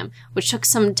damaging them, which took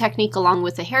some technique along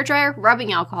with a hairdryer,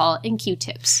 rubbing alcohol, and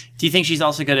Q-tips. Do you think she's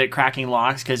also good at cracking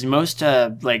locks? Because most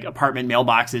apartment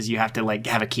mailboxes you have to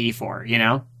have a key for, you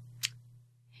know?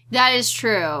 That is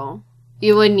true.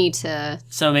 You would need to.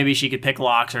 So maybe she could pick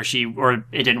locks, or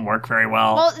it didn't work very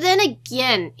well. Well, then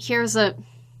again, here's a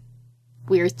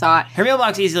weird thought. Her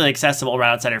mailbox is easily accessible right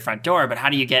outside her front door, but how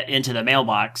do you get into the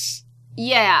mailbox?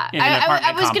 Yeah,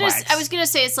 I was gonna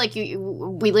say it's like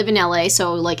we live in LA,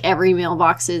 so like every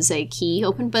mailbox is a key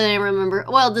open. But then I remember,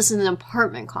 well, this is an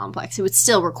apartment complex; it would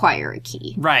still require a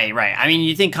key. Right. I mean,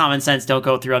 you think common sense don't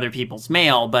go through other people's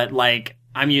mail, but like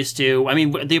I'm used to. I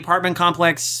mean, the apartment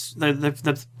complex,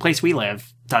 the place we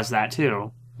live, does that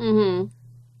too. Mm-hmm.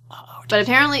 Oh, but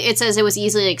apparently, it says it was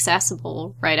easily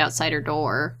accessible right outside her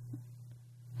door.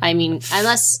 I mean,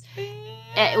 unless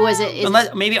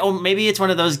unless maybe it's one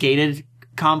of those gated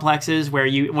complexes where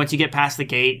once you get past the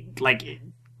gate, like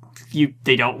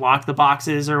they don't lock the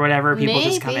boxes or whatever. People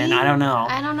just come in. I don't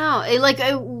know.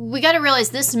 We got to realize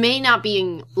this may not be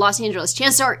in Los Angeles.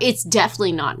 Chances are it's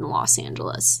definitely not in Los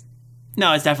Angeles.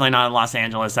 No, it's definitely not in Los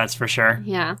Angeles. That's for sure.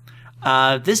 Yeah.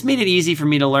 This made it easy for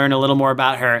me to learn a little more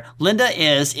about her. Linda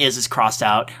is crossed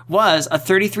out, was a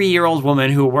 33-year-old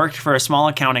woman who worked for a small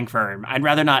accounting firm. I'd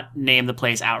rather not name the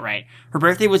place outright. Her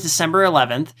birthday was December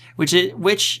 11th,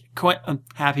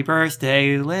 happy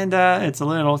birthday, Linda. It's a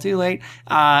little too late.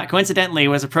 Coincidentally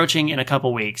was approaching in a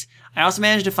couple weeks. I also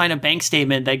managed to find a bank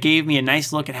statement that gave me a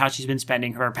nice look at how she's been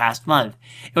spending her past month.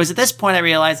 It was at this point I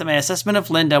realized that my assessment of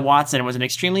Linda Watson was an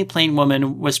extremely plain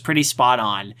woman was pretty spot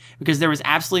on, because there was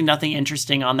absolutely nothing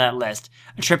interesting on that list.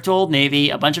 A trip to Old Navy,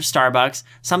 a bunch of Starbucks,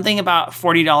 something about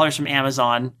 $40 from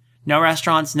Amazon, no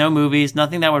restaurants, no movies,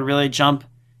 nothing that would really jump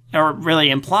or really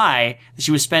imply that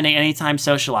she was spending any time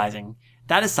socializing.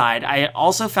 That aside, I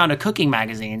also found a cooking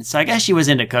magazine, so I guess she was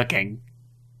into cooking.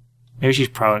 Maybe she's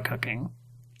pro at cooking.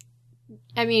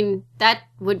 I mean, that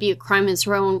would be a crime in its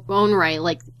own right.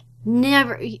 Like,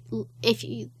 never, if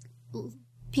you,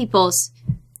 peoples,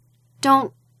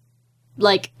 don't,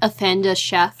 like, offend a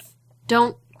chef.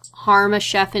 Don't harm a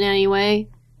chef in any way.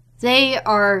 They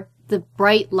are the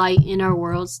bright light in our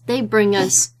worlds. They bring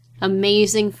us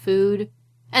amazing food.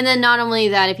 And then not only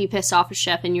that, if you piss off a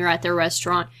chef and you're at their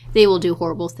restaurant, they will do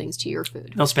horrible things to your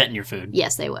food. They'll spit in your food.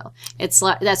 Yes, they will.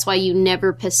 That's why you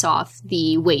never piss off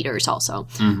the waiters also.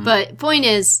 Mm-hmm. But point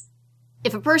is,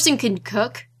 if a person can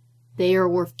cook, they are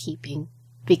worth keeping,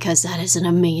 because that is an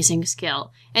amazing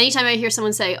skill. Anytime I hear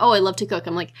someone say, "Oh, I love to cook,"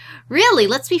 I'm like, "Really?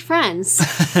 Let's be friends."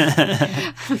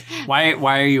 Why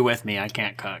are you with me? I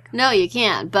can't cook. No, you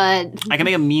can't, but I can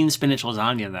make a mean spinach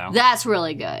lasagna though. That's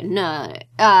really good. No.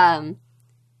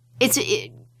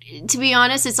 To be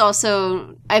honest, it's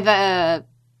also,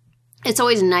 it's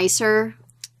always nicer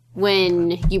when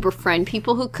you befriend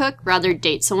people who cook rather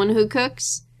date someone who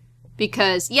cooks.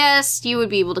 Because, yes, you would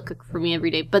be able to cook for me every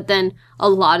day, but then a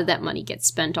lot of that money gets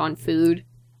spent on food.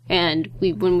 And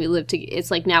when we live together,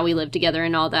 it's like now we live together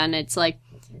and all that, and it's like,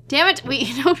 damn it,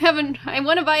 I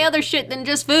want to buy other shit than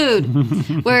just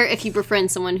food. Where if you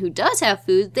befriend someone who does have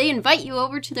food, they invite you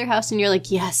over to their house and you're like,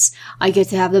 yes, I get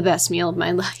to have the best meal of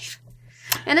my life.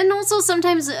 And then also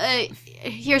sometimes,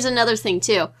 here's another thing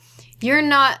too. You're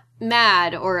not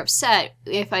mad or upset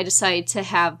if I decide to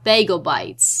have bagel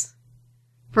bites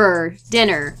for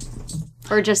dinner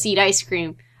or just eat ice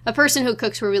cream. A person who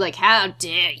cooks will be like, how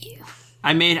dare you?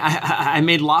 I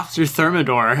made lobster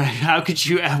thermidor. How could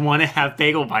you want to have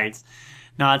bagel bites?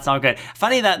 No, it's all good.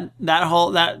 Funny that all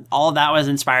of that was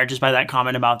inspired just by that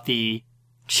comment about the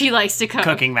she likes to cook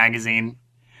cooking magazine.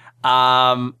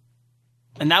 And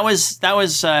that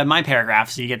was my paragraph,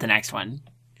 so you get the next one.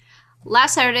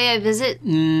 Last Saturday I visit...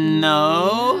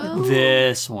 No.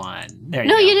 This one. There you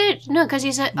go. No, you did. No, because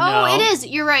you said... Oh, no. It is.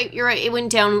 You're right. It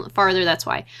went down farther, that's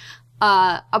why.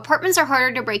 Apartments are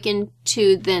harder to break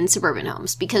into than suburban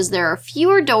homes because there are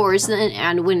fewer doors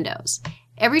and windows.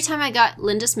 Every time I got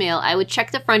Linda's mail, I would check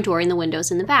the front door and the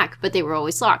windows in the back, but they were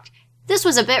always locked. This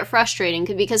was a bit frustrating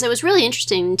because I was really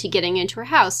interested into getting into her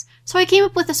house, so I came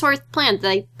up with a sort of plan that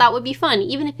I thought would be fun,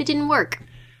 even if it didn't work.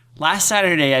 Last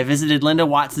Saturday, I visited Linda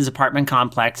Watson's apartment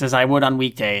complex as I would on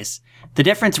weekdays. The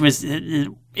difference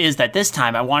is that this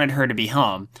time I wanted her to be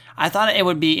home. I thought it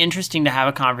would be interesting to have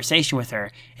a conversation with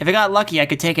her. If I got lucky, I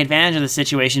could take advantage of the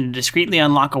situation to discreetly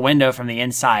unlock a window from the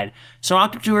inside. So I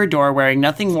walked up to her door wearing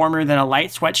nothing warmer than a light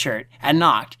sweatshirt and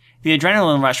knocked. The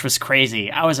adrenaline rush was crazy.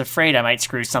 I was afraid I might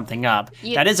screw something up.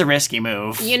 That is a risky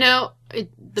move. You know...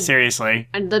 Seriously.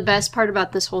 The best part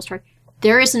about this whole story,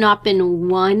 there has not been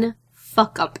one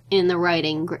fuck up in the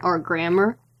writing or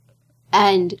grammar.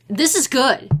 And this is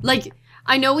good. Like,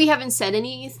 I know we haven't said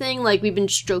anything, like we've been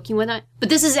stroking with it, but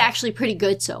this is actually pretty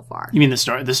good so far. You mean the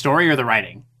story or the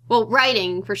writing? Well,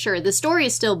 writing, for sure. The story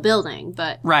is still building,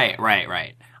 but... Right.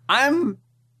 The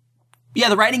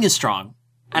writing is strong.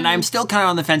 And I'm still kind of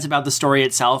on the fence about the story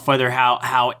itself, whether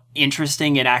how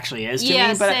interesting it actually is to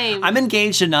me. But same. I'm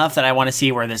engaged enough that I want to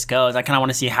see where this goes. I kind of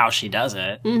want to see how she does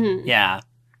it. Mm-hmm. Yeah.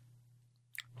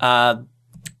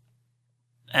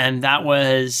 And that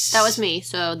was... That was me,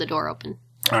 so the door opened.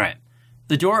 All right.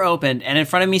 The door opened, and in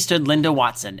front of me stood Linda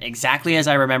Watson, exactly as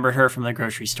I remembered her from the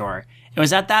grocery store. It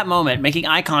was at that moment, making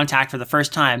eye contact for the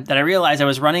first time, that I realized I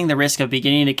was running the risk of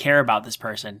beginning to care about this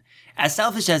person. As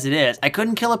selfish as it is, I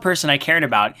couldn't kill a person I cared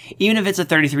about, even if it's a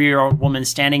 33-year-old woman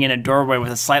standing in a doorway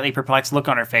with a slightly perplexed look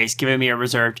on her face, giving me a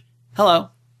reserved,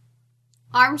 hello.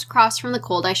 Arms crossed from the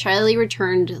cold, I shyly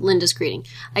returned Linda's greeting.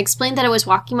 I explained that I was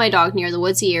walking my dog near the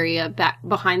woodsy area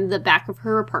behind the back of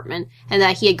her apartment, and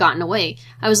that he had gotten away.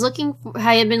 I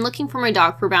had been looking for my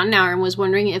dog for about an hour and was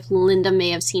wondering if Linda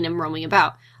may have seen him roaming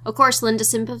about. Of course, Linda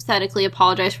sympathetically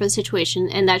apologized for the situation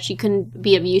and that she couldn't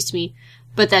be of use to me,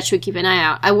 but that she would keep an eye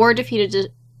out. I wore a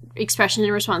defeated expression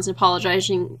in response and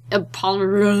apologizing.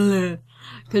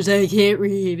 Because I can't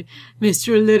read.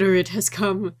 Mr. Illiterate has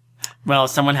come. Well,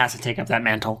 someone has to take up that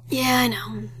mantle. Yeah, I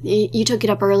know. You took it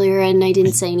up earlier and I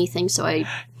didn't say anything, so I...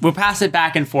 We'll pass it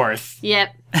back and forth.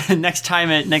 Yep. next time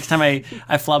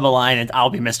I flub a line, I'll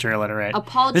be Mr. Illiterate.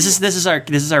 Apologies. This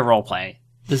is our role play.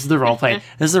 This is the role play.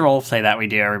 This is the role play that we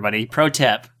do, everybody. Pro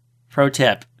tip. You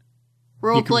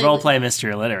can role play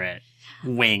Mr. Illiterate.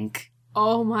 Wink.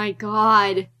 Oh my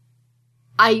god.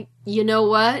 You know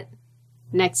what?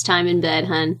 Next time in bed,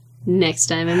 hun. Next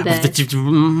time in bed.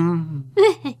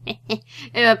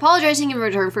 Apologizing in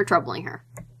return for troubling her.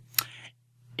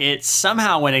 It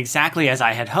somehow went exactly as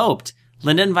I had hoped.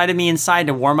 Linda invited me inside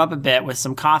to warm up a bit with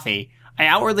some coffee. I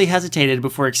outwardly hesitated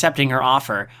before accepting her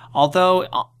offer, although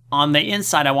on the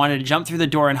inside I wanted to jump through the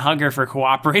door and hug her for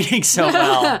cooperating so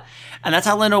well. And that's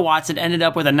how Linda Watson ended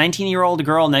up with a 19-year-old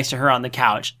girl next to her on the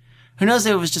couch. Who knows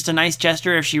if it was just a nice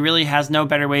gesture, if she really has no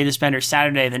better way to spend her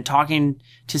Saturday than talking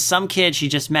to some kid she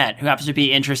just met who happens to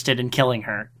be interested in killing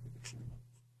her.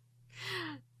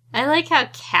 I like how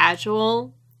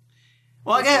casual.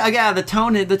 Well, again, the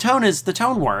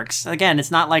tone works. Again, it's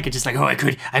not like it's just like, oh,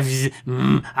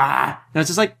 No, it's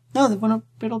just like, no,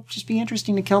 it'll just be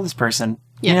interesting to kill this person.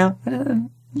 Yeah. You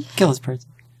know? Kill this person.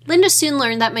 Linda soon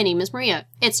learned that my name is Maria.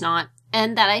 It's not.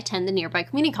 And that I attend the nearby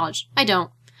community college. I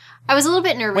don't. I was a little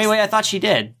bit nervous. Wait, I thought she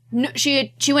did. No,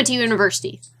 she went to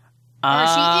university.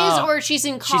 Or she's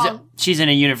in college. She's in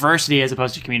a university as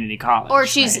opposed to community college. Or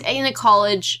she's in a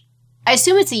college. I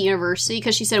assume it's a university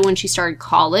because she said when she started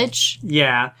college.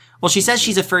 Yeah. Well, she says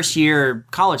she's a first-year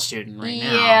college student right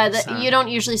now. Yeah, you don't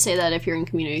usually say that if you're in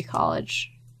community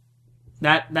college.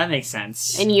 That makes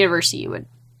sense. In university, you would.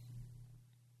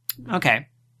 Okay.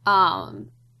 I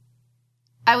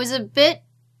was a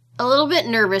little bit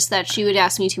nervous that she would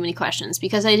ask me too many questions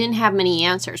because I didn't have many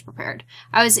answers prepared.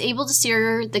 I was able to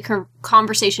steer the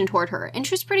conversation toward her, and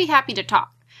she was pretty happy to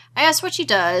talk. I asked what she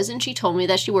does, and she told me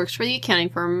that she works for the accounting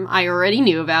firm I already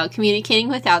knew about, communicating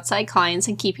with outside clients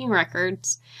and keeping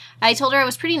records. I told her I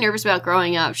was pretty nervous about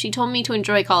growing up. She told me to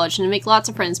enjoy college and to make lots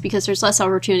of friends because there's less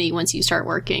opportunity once you start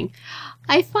working.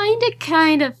 I find it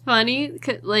kind of funny,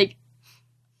 like,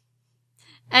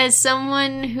 as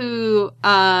someone who,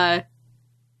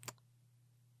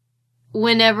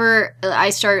 whenever I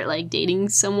start, like, dating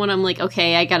someone, I'm like,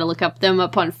 okay, I gotta look them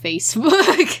up on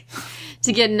Facebook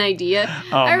to get an idea.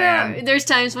 Oh, man. There's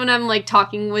times when I'm, like,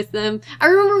 talking with them. I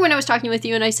remember when I was talking with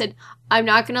you and I said, I'm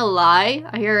not gonna lie,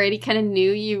 I already kind of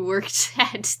knew you worked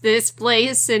at this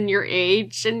place and your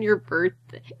age and your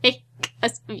birthday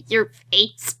because of your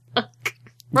Facebook.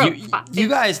 You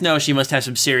guys know she must have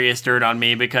some serious dirt on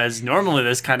me because normally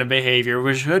this kind of behavior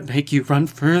would make you run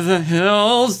for the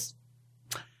hills.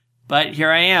 But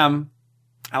here I am.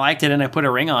 I liked it and I put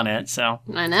a ring on it, so.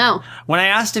 I know. When I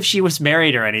asked if she was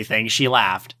married or anything, she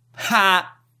laughed.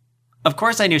 Ha! Of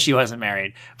course I knew she wasn't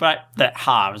married, but that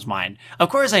ha was mine. Of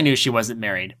course I knew she wasn't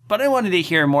married, but I wanted to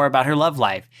hear more about her love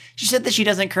life. She said that she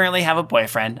doesn't currently have a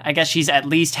boyfriend. I guess she's at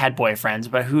least had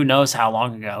boyfriends, but who knows how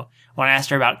long ago. When I asked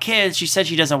her about kids, she said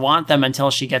she doesn't want them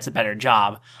until she gets a better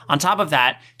job. On top of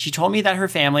that, she told me that her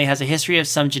family has a history of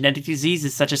some genetic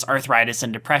diseases such as arthritis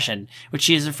and depression, which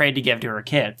she is afraid to give to her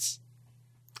kids.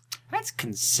 That's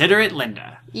considerate,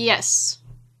 Linda. Yes.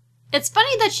 It's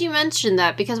funny that she mentioned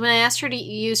that, because when I asked her to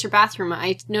use her bathroom,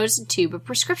 I noticed a tube of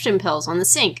prescription pills on the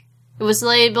sink. It was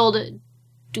labeled...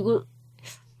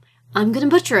 I'm gonna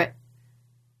butcher it.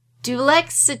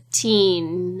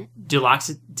 Duloxetine.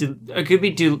 It could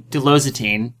be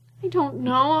duloxetine. I don't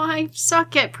know. I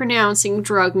suck at pronouncing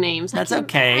drug names. That's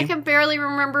okay. I can barely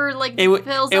remember, like, the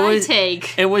pills I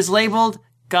take. It was labeled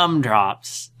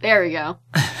gumdrops. There we go.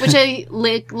 Which I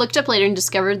looked up later and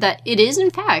discovered that it is,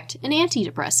 in fact, an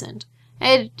antidepressant. I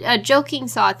had a joking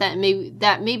thought that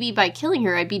maybe by killing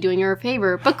her, I'd be doing her a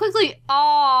favor, but quickly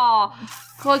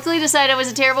decided I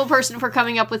was a terrible person for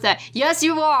coming up with that. Yes,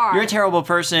 you are! You're a terrible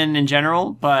person in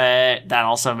general, but that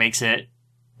also makes it...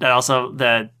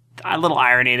 the little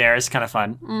irony there is kind of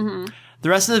fun. Mm-hmm. The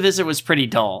rest of the visit was pretty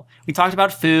dull. We talked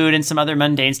about food and some other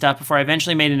mundane stuff before I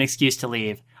eventually made an excuse to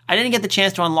leave. I didn't get the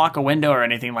chance to unlock a window or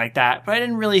anything like that, but I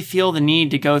didn't really feel the need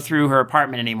to go through her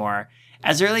apartment anymore.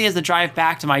 As early as the drive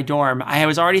back to my dorm, I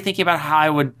was already thinking about how I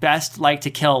would best like to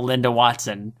kill Linda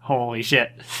Watson. Holy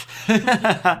shit.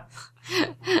 Da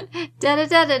da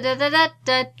da da da da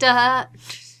da da.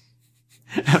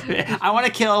 I want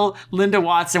to kill Linda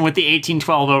Watson with the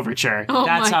 1812 overture. Oh,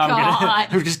 that's my how God.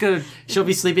 I'm just gonna, she'll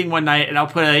be sleeping one night and I'll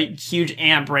put a huge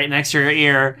amp right next to her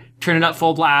ear, turn it up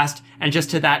full blast, and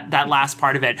just to that last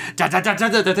part of it. Da da da da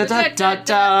da da da da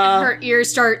da. Her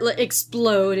ears start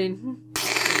exploding.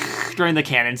 During the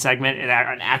cannon segment,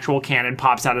 an actual cannon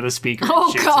pops out of the speaker.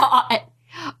 Oh, God.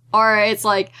 Or it's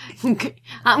like,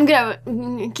 I'm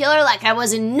gonna kill her like I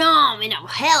was in Nom in a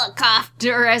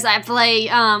helicopter as I play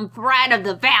Bride of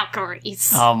the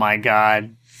Valkyries. Oh my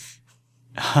god.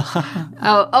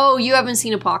 Oh, you haven't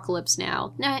seen Apocalypse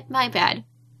Now. No, my bad.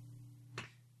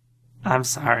 I'm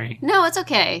sorry. No, it's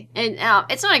okay. And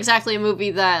it's not exactly a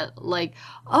movie that, like,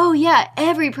 oh yeah,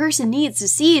 every person needs to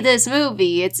see this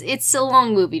movie. It's a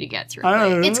long movie to get through.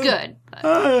 It's good.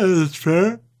 That's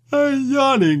fair. I'm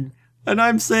yawning. And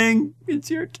I'm saying, it's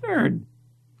your turn.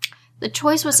 The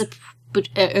choice was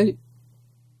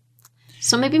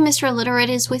so maybe Mr. Illiterate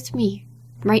is with me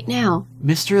right now.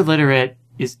 Mr. Illiterate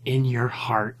is in your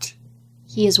heart.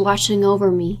 He is watching over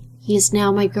me. He is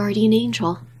now my guardian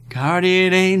angel.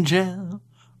 Guardian angel.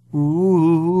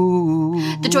 Ooh.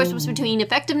 The choice was between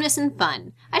effectiveness and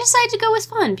fun. I decided to go with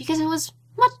fun because it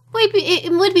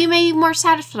would be maybe more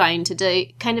satisfying to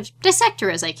kind of dissect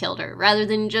her as I killed her, rather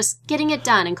than just getting it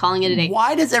done and calling it a day.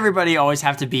 Why does everybody always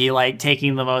have to be, like,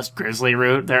 taking the most grisly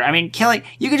route? Killing,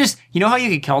 you could just, you know how you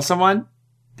could kill someone?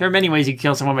 There are many ways you could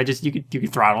kill someone by just, you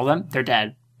could throttle them, they're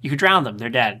dead. You could drown them, they're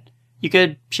dead. You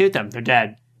could shoot them, they're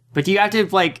dead. But you have to,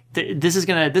 like, this is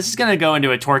gonna go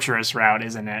into a torturous route,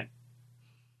 isn't it?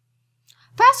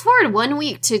 Fast forward 1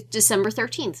 week to December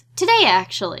 13th. Today,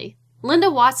 actually.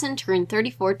 Linda Watson turned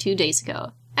 34 2 days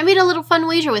ago. I made a little fun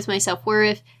wager with myself where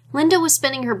if Linda was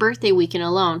spending her birthday weekend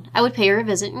alone, I would pay her a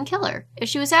visit and kill her. If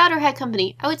she was out or had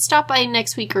company, I would stop by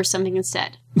next week or something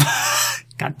instead.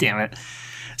 God damn it.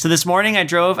 So this morning I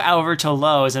drove over to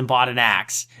Lowe's and bought an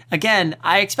axe. Again,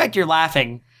 I expect you're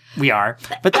laughing. We are.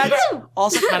 But that's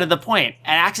also kind of the point.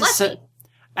 An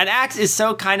axe is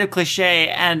so kind of cliche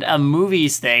and a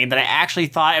movies thing that I actually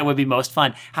thought it would be most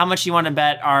fun. How much do you want to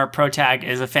bet our protag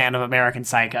is a fan of American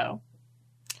Psycho?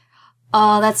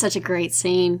 Oh, that's such a great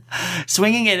scene.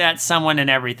 Swinging it at someone and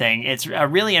everything. It's a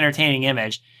really entertaining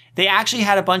image. They actually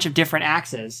had a bunch of different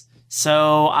axes.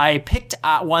 So I picked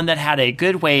one that had a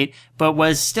good weight, but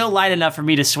was still light enough for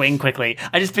me to swing quickly.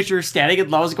 I just picture her standing at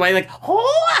Lowe's going like,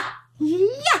 oh,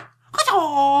 yeah,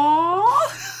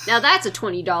 oh. Now that's a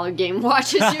 $20 game.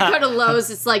 Watch as you go to Lowe's,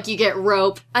 it's like you get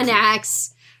rope, an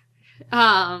axe,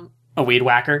 a weed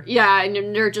whacker. Yeah,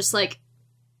 and they're just like,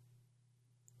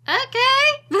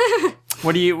 okay.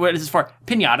 What is this for?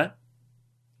 Piñata.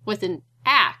 With an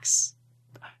axe.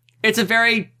 It's a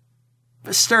very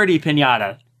sturdy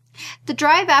piñata. The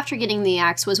drive after getting the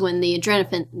axe was when the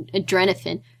adrenaline.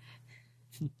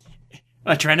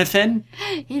 Adrenaline?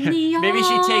 In the Maybe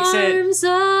she takes it. Arms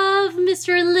of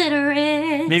Mr.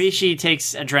 Illiterate. Maybe she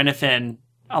takes adrenaline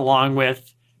along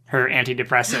with her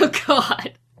antidepressant. Oh,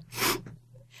 God.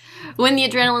 When the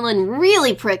adrenaline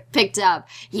really picked up.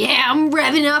 Yeah, I'm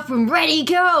revving up and ready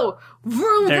to go.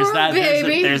 Vroom, vroom,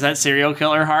 baby. There's that serial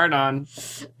killer hard on.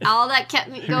 All that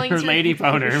kept me going her through. Lady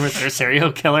boner with her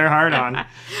serial killer hard on.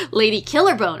 Lady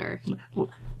killer boner.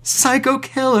 Psycho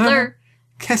killer.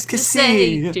 Qu'est-ce que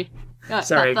c'est?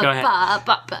 Sorry, go ahead.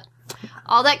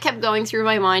 All that kept going through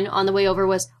my mind on the way over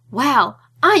was, wow,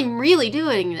 I'm really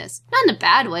doing this. Not in a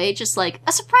bad way, just like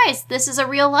a surprise. This is a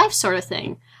real life sort of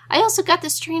thing. I also got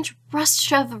this strange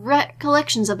rush of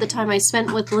recollections of the time I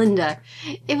spent with Linda.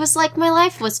 It was like my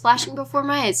life was flashing before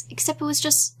my eyes, except it was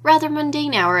just rather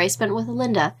mundane hour I spent with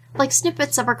Linda, like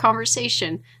snippets of our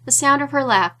conversation, the sound of her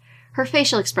laugh, her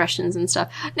facial expressions and stuff.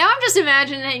 Now I'm just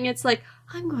imagining it's like,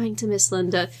 I'm going to miss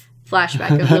Linda.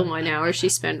 Flashback of the 1 hour she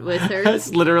spent with her.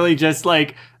 That's literally just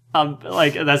like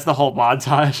that's the whole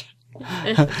montage.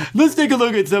 Let's take a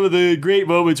look at some of the great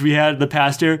moments we had in the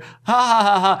past year. Ha ha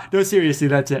ha ha. No, seriously,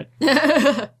 that's it.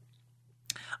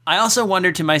 I also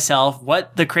wondered to myself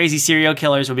what the crazy serial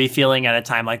killers would be feeling at a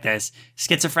time like this.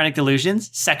 Schizophrenic delusions?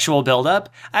 Sexual buildup?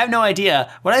 I have no idea.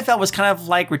 What I felt was kind of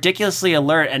like ridiculously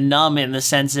alert and numb in the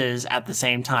senses at the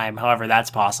same time. However,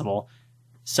 that's possible.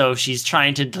 So she's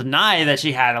trying to deny that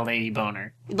she had a lady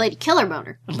boner. Lady killer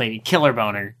boner. A lady killer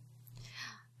boner.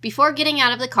 Before getting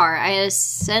out of the car, I had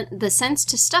the sense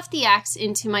to stuff the axe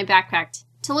into my backpack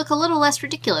to look a little less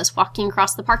ridiculous walking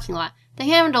across the parking lot. The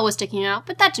handle was sticking out,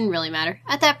 but that didn't really matter.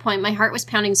 At that point, my heart was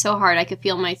pounding so hard I could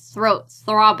feel my throat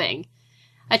throbbing.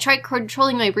 I tried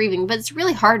controlling my breathing, but it's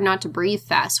really hard not to breathe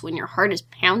fast when your heart is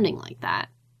pounding like that.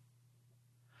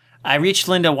 I reached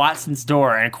Linda Watson's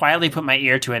door and quietly put my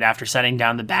ear to it after setting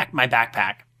down my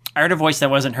backpack. I heard a voice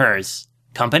that wasn't hers.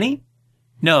 Company?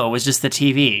 No, it was just the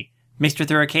TV, mixed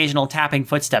with her occasional tapping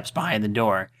footsteps behind the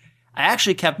door. I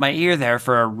actually kept my ear there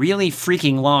for a really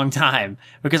freaking long time,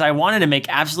 because I wanted to make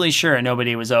absolutely sure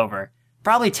nobody was over.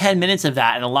 Probably 10 minutes of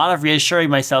that and a lot of reassuring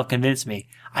myself convinced me.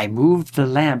 I moved the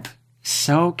lamp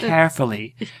so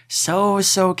carefully,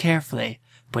 so carefully,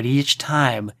 but each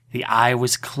time the eye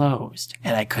was closed,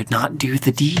 and I could not do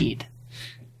the deed.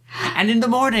 And in the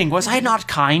morning, was I not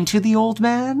kind to the old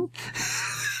man?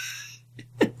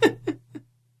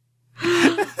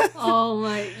 Oh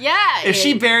my, yeah. If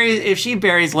she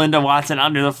buries Linda Watson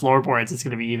under the floorboards, it's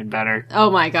going to be even better.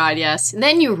 Oh my god, yes. And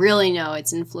then you really know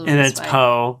it's influenced. And it's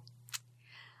Poe.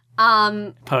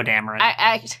 Poe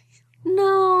Dameron.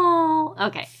 No.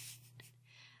 Okay.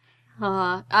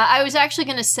 I was actually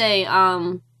going to say,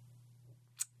 I'm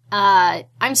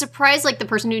surprised, like, the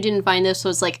person who didn't find this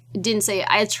was, like, didn't say,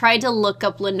 I tried to look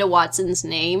up Linda Watson's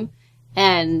name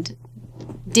and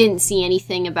didn't see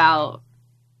anything about,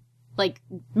 like,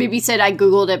 maybe said I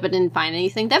Googled it but didn't find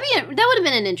anything. That would have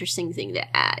been an interesting thing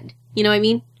to add. You know what I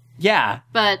mean? Yeah.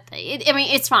 But,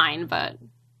 it's fine, but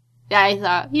yeah, I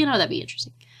thought, that'd be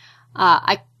interesting.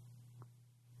 I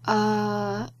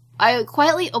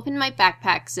quietly opened my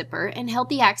backpack zipper and held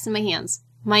the axe in my hands,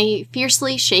 my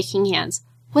fiercely shaking hands.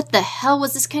 What the hell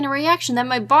was this kind of reaction that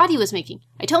my body was making?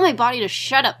 I told my body to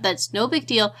shut up, that's no big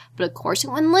deal, but of course it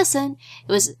wouldn't listen.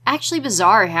 It was actually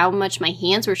bizarre how much my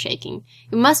hands were shaking.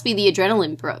 It must be the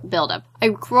adrenaline buildup.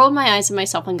 I rolled my eyes at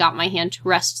myself and got my hand to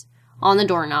rest on the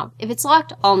doorknob. If it's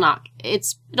locked, I'll knock.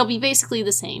 It'll be basically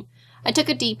the same. I took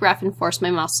a deep breath and forced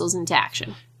my muscles into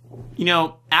action.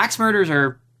 Axe murders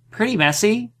are pretty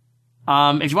messy.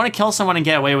 If you want to kill someone and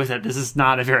get away with it, this is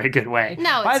not a very good way.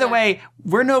 No. By the way,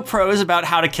 we're no pros about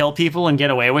how to kill people and get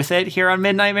away with it here on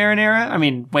Midnight Marinara. I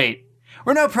mean, wait.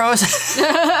 We're no pros.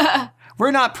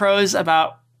 We're not pros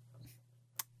about...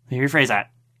 Let me rephrase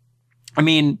that. I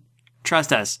mean,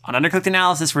 trust us. On Undercooked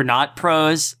Analysis, we're not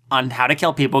pros on how to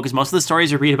kill people because most of the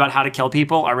stories you read about how to kill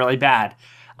people are really bad.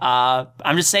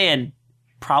 I'm just saying,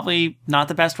 probably not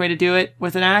the best way to do it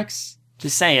with an axe.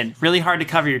 Just saying. Really hard to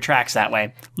cover your tracks that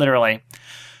way. Literally.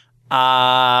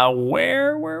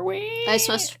 Where were we? I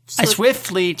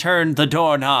swiftly turned the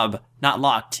doorknob. Not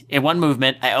locked. In one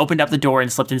movement, I opened up the door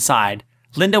and slipped inside.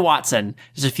 Linda Watson.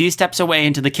 Just a few steps away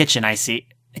into the kitchen, I see.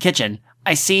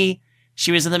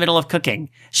 She was in the middle of cooking.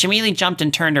 She immediately jumped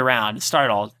and turned around,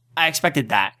 startled. I expected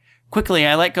that. Quickly,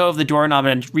 I let go of the doorknob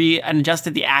and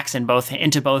adjusted the axe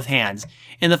into both hands.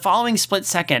 In the following split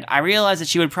second, I realized that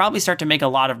she would probably start to make a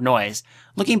lot of noise.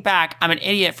 Looking back, I'm an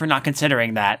idiot for not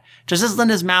considering that. Just as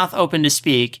Linda's mouth opened to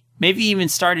speak, maybe even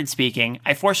started speaking,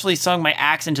 I forcefully swung my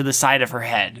axe into the side of her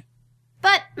head.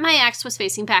 But my axe was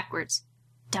facing backwards.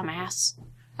 Dumbass.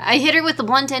 I hit her with the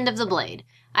blunt end of the blade.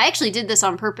 I actually did this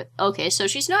on purpose. Okay, so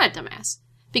she's not a dumbass.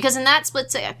 Because in that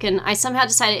split second, I somehow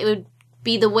decided it would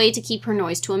be the way to keep her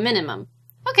noise to a minimum.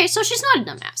 Okay, so she's not a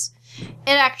dumbass.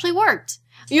 It actually worked.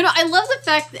 I love the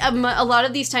fact that a lot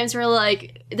of these times where,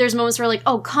 like, there's moments where, like,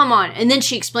 oh, come on. And then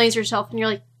she explains herself, and you're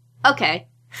like, okay.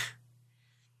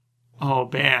 Oh,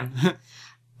 man.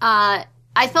 I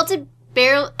felt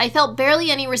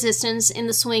barely any resistance in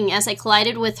the swing as I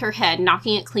collided with her head,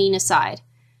 knocking it clean aside.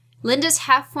 Linda's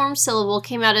half-formed syllable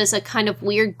came out as a kind of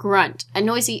weird grunt. A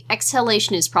noisy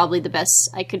exhalation is probably the best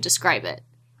I could describe it.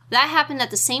 That happened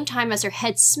at the same time as her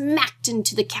head smacked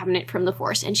into the cabinet from the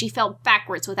force, and she fell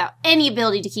backwards without any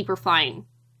ability to keep her flying.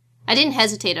 I didn't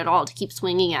hesitate at all to keep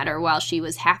swinging at her while she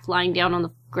was half lying down on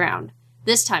the ground,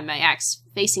 this time my axe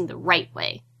facing the right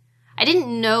way. I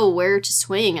didn't know where to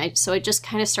swing, so I just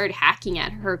kind of started hacking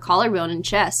at her collarbone and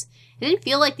chest. It didn't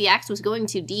feel like the axe was going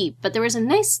too deep, but there was a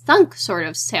nice thunk sort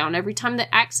of sound every time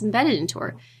the axe embedded into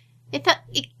her. It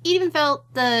even felt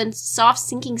the soft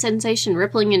sinking sensation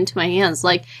rippling into my hands,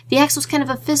 like the axe was kind of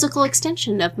a physical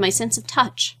extension of my sense of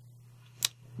touch.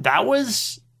 That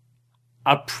was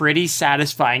a pretty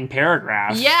satisfying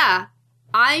paragraph. Yeah.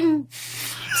 I'm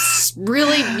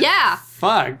really, yeah.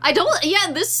 Fuck. He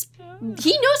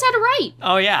knows how to write.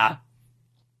 Oh, yeah.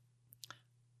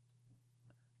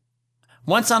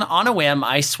 Once on a whim,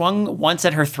 I swung once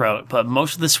at her throat, but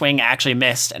most of the swing actually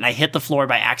missed, and I hit the floor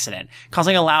by accident,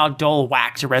 causing a loud, dull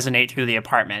whack to resonate through the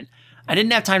apartment. I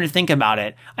didn't have time to think about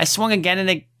it. I swung again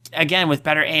and again with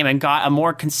better aim and got a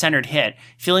more concentred hit,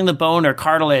 feeling the bone or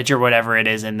cartilage or whatever it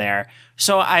is in there.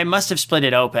 So I must have split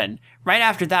it open. Right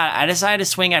after that, I decided to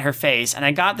swing at her face, and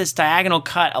I got this diagonal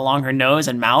cut along her nose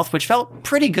and mouth, which felt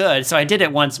pretty good, so I did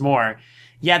it once more.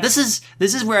 Yeah, this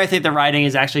is where I think the writing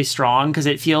is actually strong, because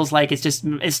it feels like it's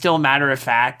still matter of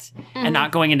fact and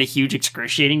not going into huge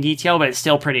excruciating detail, but it's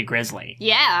still pretty grisly.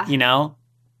 Yeah. You know?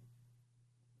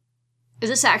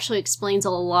 This actually explains a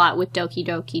lot with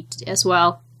Doki-Doki as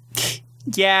well.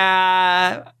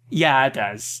 Yeah, it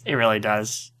does. It really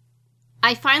does.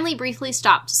 I finally briefly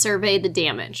stopped to survey the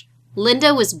damage.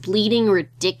 Linda was bleeding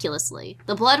ridiculously.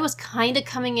 The blood was kind of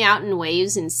coming out in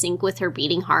waves in sync with her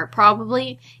beating heart,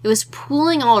 probably. It was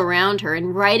pooling all around her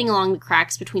and riding along the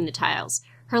cracks between the tiles.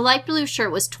 Her light blue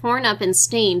shirt was torn up and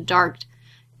stained dark,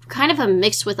 kind of a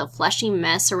mix with a fleshy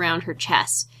mess around her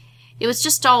chest. It was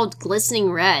just all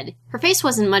glistening red. Her face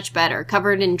wasn't much better,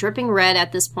 covered in dripping red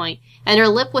at this point, and her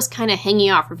lip was kind of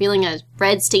hanging off, revealing a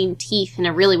red-stained teeth in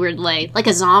a really weird way, like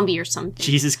a zombie or something.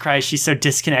 Jesus Christ, she's so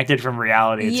disconnected from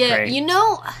reality. It's great. You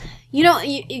know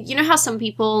how some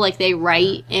people, like, they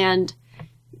write and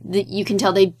you can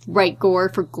tell they write gore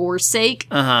for gore's sake?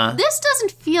 Uh-huh. This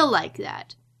doesn't feel like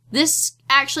that. This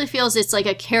actually feels it's like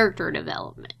a character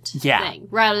development thing,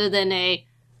 rather than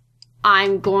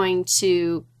I'm going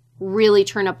to really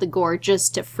turn up the gore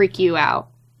just to freak you out.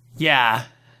 Yeah.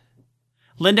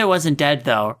 Linda wasn't dead,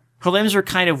 though. Her limbs were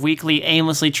kind of weakly,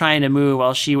 aimlessly trying to move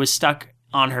while she was stuck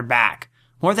on her back.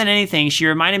 More than anything, she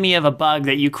reminded me of a bug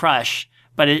that you crush,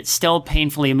 but it still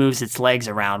painfully moves its legs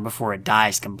around before it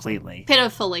dies completely.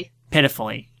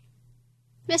 Pitifully.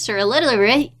 Mr.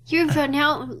 Illiterate, you've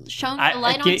now shown the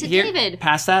light on to David.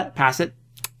 Pass that. Pass it.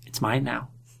 It's mine now.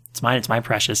 It's mine. It's my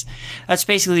precious. That's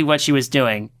basically what she was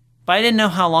doing. But I didn't know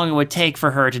how long it would take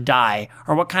for her to die,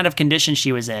 or what kind of condition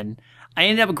she was in. I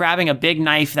ended up grabbing a big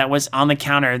knife that was on the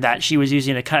counter that she was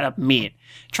using to cut up meat.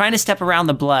 Trying to step around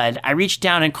the blood, I reached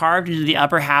down and carved into the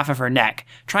upper half of her neck,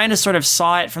 trying to sort of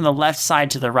saw it from the left side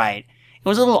to the right. It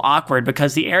was a little awkward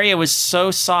because the area was so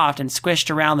soft and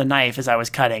squished around the knife as I was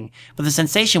cutting, but the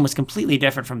sensation was completely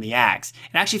different from the axe.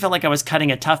 It actually felt like I was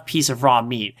cutting a tough piece of raw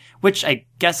meat, which I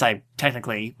guess I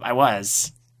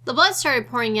was. The blood started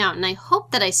pouring out, and I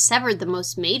hoped that I severed the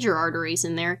most major arteries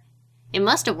in there. It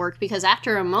must have worked because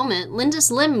after a moment,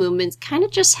 Linda's limb movements kind of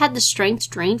just had the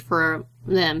strength drained from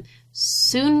them,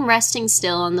 soon resting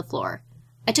still on the floor.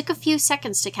 I took a few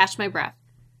seconds to catch my breath.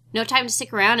 No time to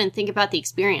stick around and think about the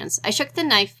experience. I shook the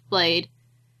knife blade,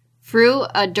 threw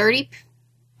a dirty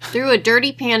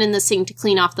pan in the sink to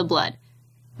clean off the blood.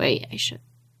 Wait, I should.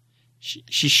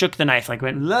 She shook the knife like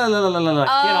went la la la la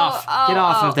la. Get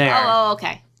off of there.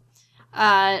 Okay.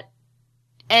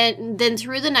 And then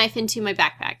threw the knife into my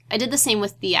backpack. I did the same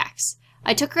with the axe.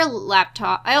 I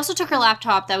also took her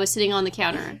laptop that was sitting on the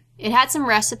counter. It had some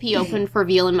recipe open for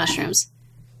veal and mushrooms.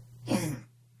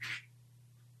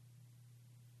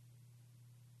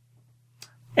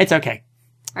 It's okay.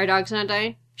 Our dog's not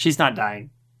dying? She's not dying.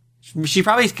 She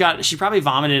almost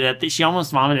vomited at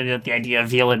the idea of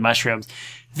veal and mushrooms.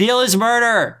 Veal is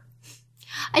murder!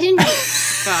 I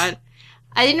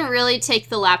didn't really take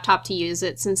the laptop to use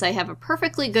it since I have a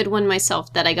perfectly good one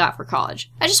myself that I got for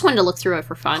college. I just wanted to look through it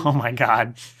for fun. Oh my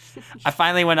god. I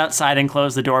finally went outside and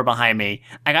closed the door behind me.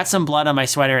 I got some blood on my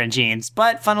sweater and jeans,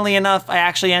 but funnily enough, I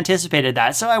actually anticipated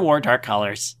that, so I wore dark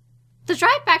colors. The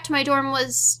drive back to my dorm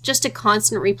was just a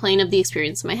constant replaying of the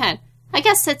experience in my head. I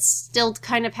guess it's still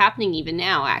kind of happening even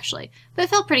now, actually. But it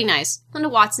felt pretty nice. Linda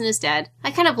Watson is dead. I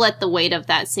kind of let the weight of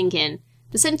that sink in.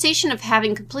 The sensation of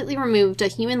having completely removed a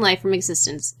human life from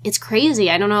existence. It's crazy.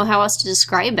 I don't know how else to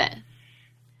describe it.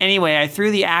 Anyway, I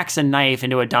threw the axe and knife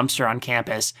into a dumpster on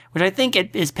campus, which I think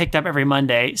it is picked up every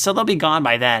Monday, so they'll be gone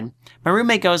by then. My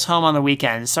roommate goes home on the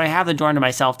weekends, so I have the dorm to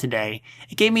myself today.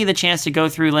 It gave me the chance to go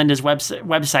through Linda's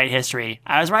website history.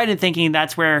 I was right in thinking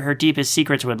that's where her deepest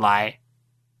secrets would lie.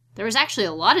 There was actually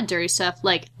a lot of dirty stuff,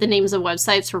 like the names of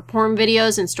websites for porn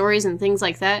videos and stories and things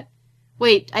like that.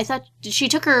 Wait, I thought she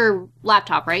took her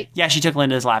laptop, right? Yeah, she took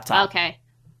Linda's laptop. Okay.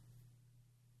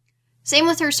 Same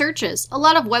with her searches. A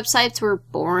lot of websites were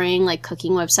boring, like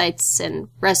cooking websites and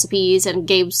recipes, and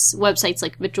Gabe's websites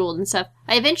like Bejeweled and stuff.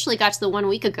 I eventually got to the 1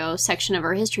 week ago section of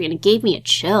her history, and it gave me a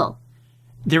chill.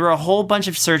 There were a whole bunch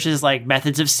of searches like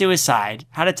methods of suicide,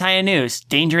 how to tie a noose,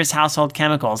 dangerous household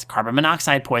chemicals, carbon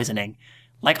monoxide poisoning.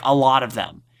 Like, a lot of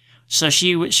them. So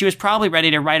she was probably ready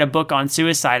to write a book on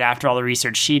suicide after all the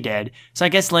research she did. So I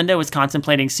guess Linda was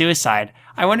contemplating suicide.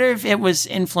 I wonder if it was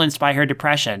influenced by her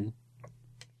depression.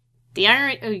 The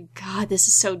irony... Oh, God, this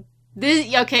is so...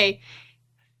 Okay.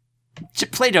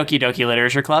 Play Doki-Doki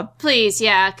Literature Club. Please,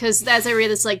 yeah, because as I read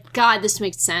this, like, God, this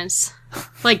makes sense.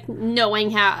 Like,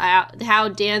 knowing how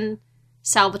Dan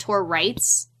Salvato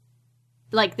writes,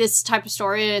 like, this type of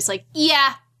story is like,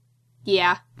 yeah.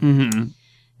 Mm-hmm.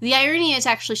 The irony is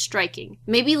actually striking.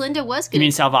 Maybe Linda was good. You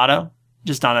mean Salvato?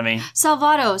 Just dawned on me.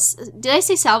 Salvato. Did I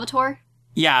say Salvatore?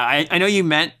 Yeah, I know you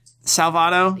meant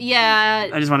Salvato. Yeah.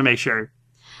 I just want to make sure.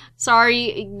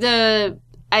 Sorry,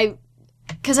 I'm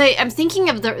thinking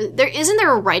of isn't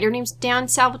there a writer named Dan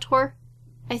Salvatore?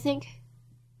 I think.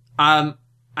 I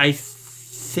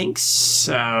think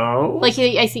so. Like,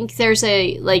 I think there's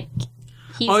a, like...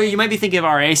 you might be thinking of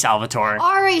R.A. Salvatore.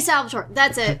 R.A. Salvatore,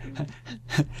 that's it.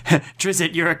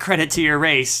 Drizzt, you're a credit to your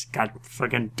race. God,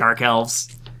 fucking dark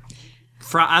elves.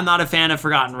 I'm not a fan of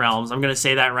Forgotten Realms. I'm going to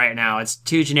say that right now. It's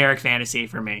too generic fantasy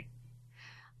for me.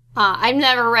 I've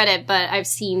never read it, but I've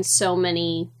seen so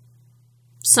many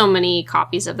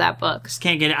copies of that book. Just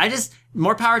can't get it.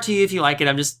 More power to you if you like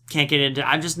it. Can't get into.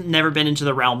 I've just never been into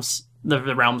the realms,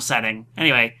 the realm setting.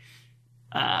 Anyway,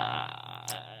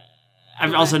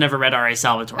 I've also never read R.A.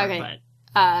 Salvatore. Okay.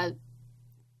 But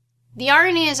the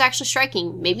irony is actually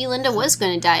striking. Maybe Linda was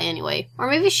going to die anyway, or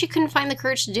maybe she couldn't find the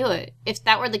courage to do it. If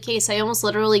that were the case, I almost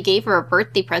literally gave her a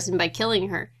birthday present by killing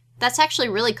her. That's actually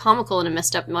really comical in a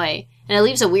messed up way, and it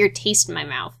leaves a weird taste in my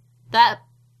mouth.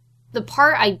 The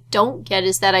part I don't get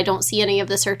is that I don't see any of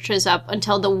the searches up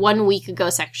until the 1 week ago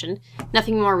section.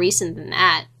 Nothing more recent than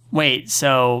that. Wait,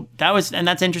 so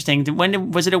that's interesting.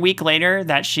 Was it a week later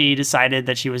that she decided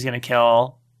that she was going to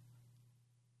kill?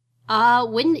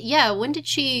 When did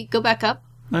she go back up?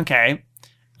 Okay.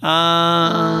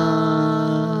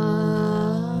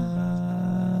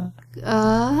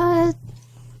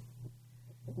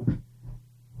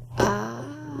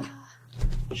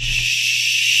 Shh.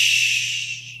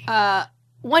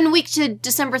 1 week to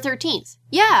December 13th.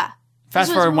 Yeah.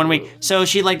 Fast forward 1 week. So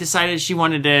she decided she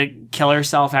wanted to kill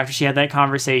herself after she had that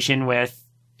conversation with...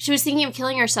 She was thinking of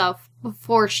killing herself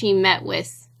before she met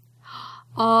with...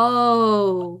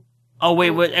 Oh,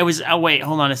 wait,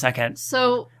 hold on a second.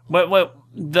 So...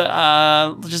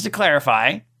 Just to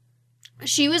clarify...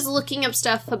 She was looking up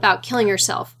stuff about killing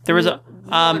herself. There was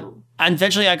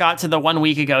eventually I got to the 1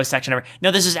 week ago section.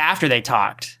 No, this is after they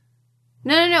talked.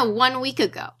 No, 1 week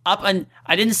ago. I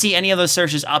didn't see any of those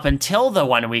searches up until the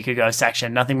 1 week ago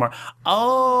section. Nothing more.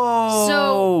 Oh,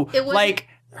 so it was like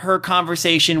her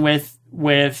conversation with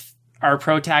our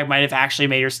pro tag might have actually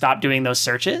made her stop doing those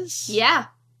searches. Yeah.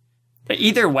 But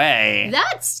either way,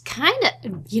 that's kind of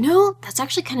that's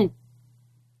actually kind of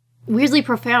weirdly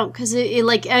profound because I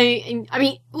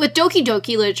mean with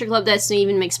Doki-Doki Literature Club that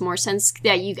even makes more sense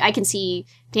that I can see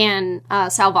Dan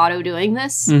Salvato doing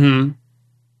this. Mm-hmm.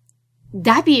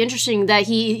 That'd be interesting that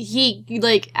he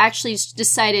actually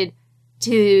decided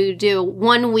to do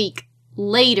 1 week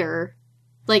later,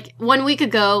 1 week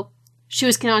ago, she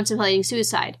was contemplating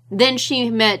suicide. Then she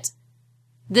met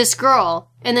this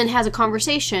girl and then has a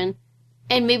conversation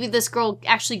and maybe this girl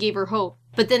actually gave her hope.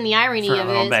 But then the irony for of a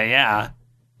little bit, yeah.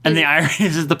 And the irony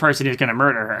is the person who's going to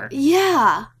murder her.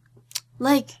 Yeah.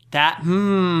 That,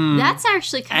 That's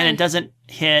actually kind of... And it doesn't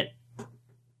hit,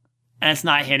 and it's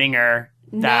not hitting her.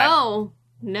 No.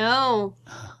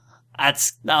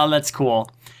 That's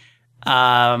cool.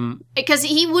 Because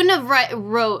he wouldn't have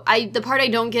wrote. The part I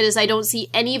don't get is I don't see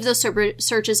any of those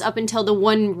searches up until the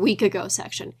 1 week ago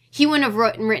section. He wouldn't have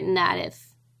written that if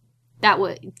that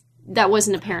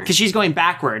wasn't apparent. Because she's going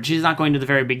backward. She's not going to the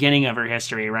very beginning of her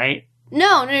history, right?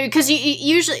 No, because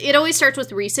usually it always starts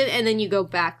with recent and then you go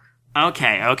back.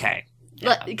 Okay.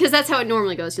 Because that's how it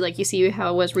normally goes. You see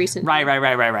how it was recent. Right.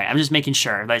 I'm just making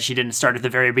sure that she didn't start at the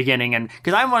very beginning. And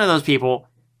because I'm one of those people,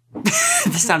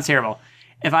 this sounds terrible.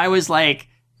 If I was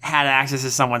had access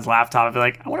to someone's laptop, I'd be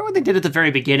like, I wonder what they did at the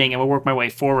very beginning, and we'll work my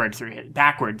way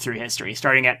backward through history,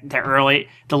 starting at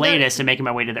the latest and making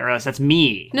my way to the earliest. That's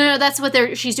me. No, that's what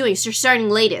she's doing. She's starting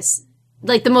latest,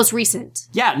 the most recent.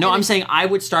 Yeah, no, I'm saying I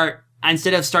would start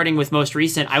instead of starting with most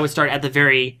recent. I would start at the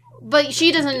very. But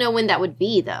she doesn't know when that would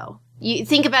be, though. You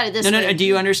think about it this way. No. Do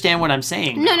you understand what I'm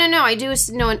saying? No. I do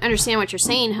understand what you're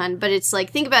saying, hun. But it's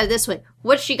think about it this way.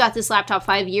 What if she got this laptop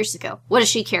 5 years ago? What does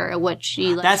she care? What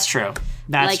she That's true.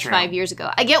 That's true. 5 years ago.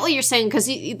 I get what you're saying because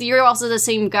you're also the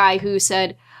same guy who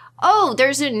said, "Oh,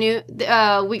 there's a new.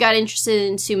 We got interested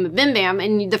in Suma Bim Bam,"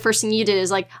 and the first thing you did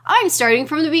is I'm starting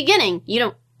from the beginning. You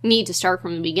don't need to start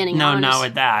from the beginning. No, not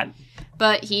with that.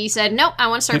 But he said, "No, I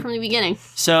want to start from the beginning."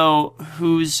 So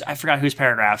I forgot whose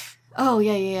paragraph. Oh,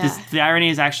 yeah. The irony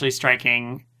is actually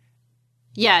striking.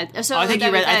 Yeah, so... I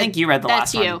think you read the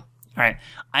last one. That's you. All right.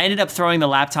 I ended up throwing the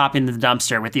laptop into the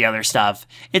dumpster with the other stuff.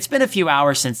 It's been a few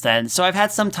hours since then, so I've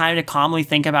had some time to calmly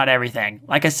think about everything.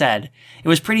 Like I said, it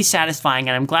was pretty satisfying,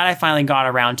 and I'm glad I finally got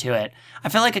around to it. I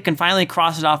feel like I can finally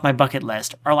cross it off my bucket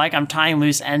list, or like I'm tying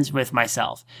loose ends with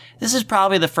myself. This is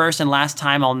probably the first and last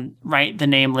time I'll write the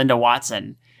name Linda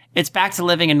Watson. It's back to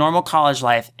living a normal college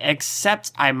life,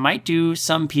 except I might do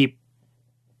some people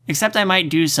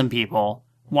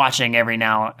watching every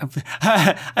now.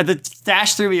 The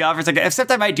dash threw me off. It's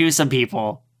except I might do some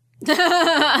people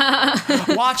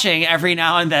watching every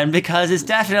now and then because it's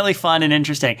definitely fun and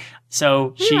interesting.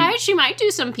 So she might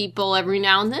do some people every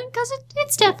now and then because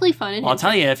it's definitely fun. And I'll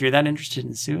tell you, if you're that interested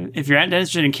in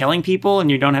killing people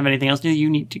and you don't have anything else to do, you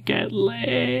need to get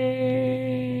laid.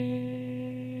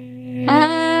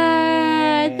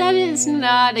 That is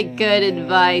not a good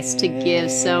advice to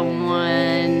give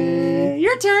someone.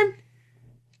 Your turn.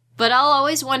 But I'll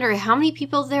always wonder how many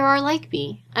people there are like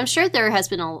me. I'm sure there has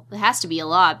to be a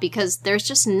lot, because there's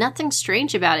just nothing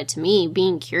strange about it to me,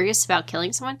 being curious about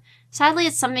killing someone. Sadly,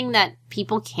 it's something that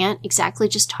people can't exactly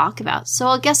just talk about, so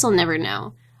I guess I'll never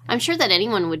know. I'm sure that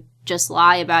anyone would just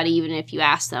lie about it even if you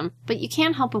ask them, but you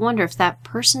can't help but wonder if that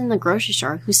person in the grocery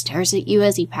store who stares at you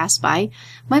as he passed by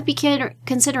might be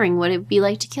considering what it would be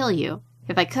like to kill you.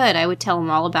 If I could, I would tell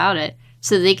them all about it,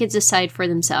 so they could decide for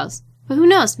themselves. But who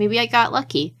knows, maybe I got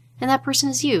lucky. And that person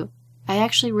is you. I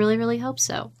actually really, really hope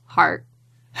so. Heart.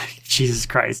 Jesus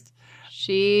Christ.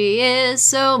 She is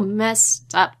so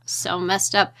messed up. So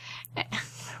messed up.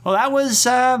 Well, that was,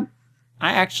 the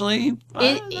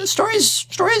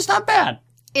story's not bad.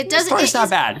 It doesn't. The story's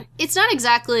not bad. It's not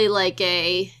exactly like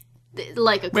a. It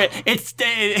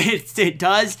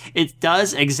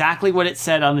does exactly what it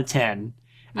said on the tin.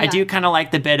 Yeah. I do kind of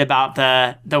like the bit about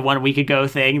the 1 week ago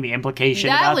thing, the implication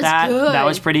about that. Good. That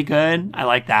was pretty good. I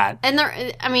like that. And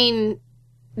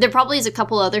there probably is a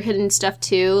couple other hidden stuff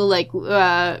too. Like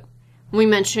we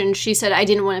mentioned, she said, I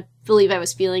didn't want to believe I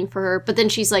was feeling for her, but then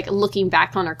she's like looking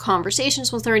back on her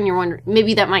conversations with her, and you're wondering,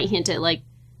 maybe that might hint at like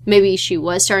maybe she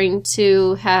was starting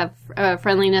to have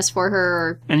friendliness for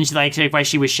her. And she's like, why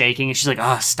she was shaking, and she's like,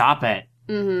 oh, stop it.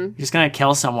 Mm-hmm. You're just gonna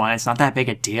kill someone. It's not that big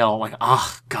a deal. Like,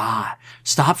 oh, God.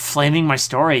 Stop flaming my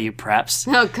story, you preps.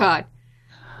 Oh, God.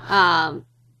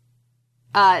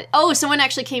 Someone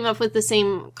actually came up with the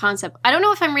same concept. I don't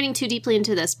know if I'm reading too deeply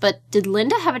into this, but did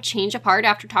Linda have a change of heart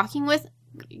after talking with,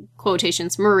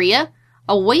 quotations, Maria?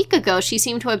 A week ago, she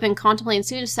seemed to have been contemplating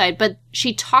suicide, but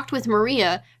she talked with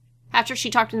Maria. After she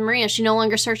talked with Maria, she no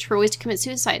longer searched for ways to commit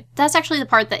suicide. That's actually the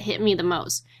part that hit me the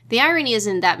most. The irony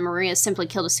isn't that Maria simply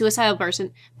killed a suicidal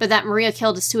person, but that Maria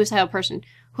killed a suicidal person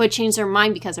who had changed their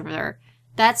mind because of her.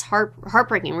 That's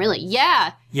heartbreaking, really.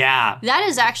 Yeah. Yeah. That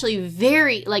is actually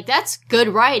very, like, that's good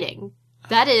writing.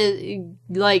 That is,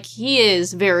 like, he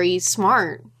is very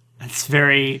smart. It's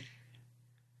very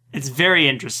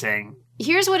interesting.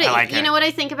 Here's what you know what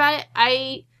I think about it?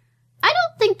 I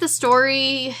don't think the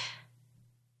story...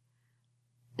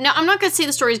 No, I'm not going to say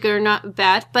the story's good or not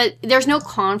bad, but there's no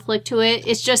conflict to it.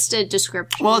 It's just a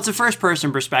description. Well, it's a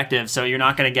first-person perspective, so you're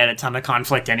not going to get a ton of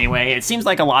conflict anyway. It seems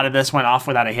like a lot of this went off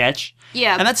without a hitch.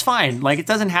 Yeah. And that's fine. Like, it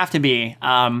doesn't have to be.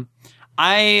 I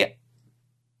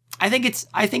think it's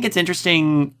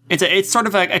interesting. It's sort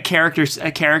of a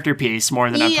character piece more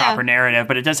than a proper narrative,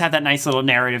 but it does have that nice little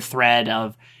narrative thread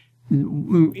of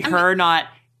her not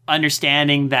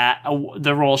understanding that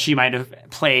the role she might have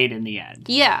played in the end.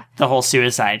 Yeah. The whole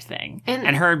suicide thing.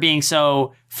 And her being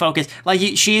so focused. Like,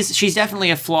 she's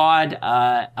definitely a flawed,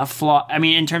 I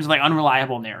mean, in terms of, like,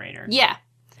 unreliable narrator. Yeah.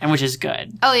 And which is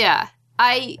good. Oh, yeah.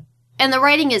 And the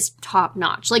writing is top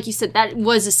notch. Like you said, that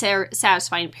was a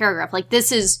satisfying paragraph. Like,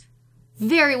 this is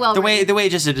very well written. The way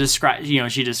just to describe,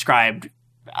 she described,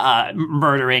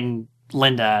 murdering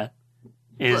Linda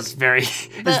is very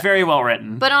well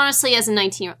written. But honestly, as a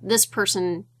 19-year-old, this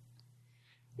person,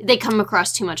 they come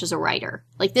across too much as a writer.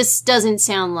 Like, this doesn't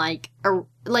sound like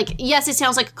yes, it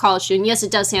sounds like a college student. Yes, it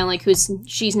does sound like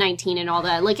she's 19 and all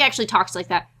that. Like, it actually talks like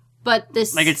that. But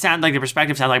this... Like, it sounds like the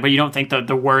perspective sounds like, but you don't think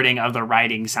the wording of the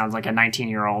writing sounds like a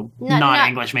 19-year-old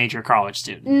non-English major college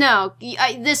student. No,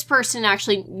 this person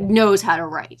actually knows how to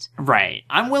write. Right.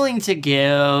 I'm willing to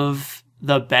give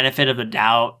the benefit of the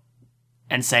doubt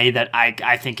and say that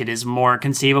I think it is more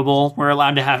conceivable. We're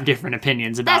allowed to have different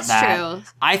opinions about that. That's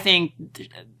true. I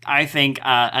think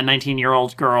a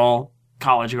 19-year-old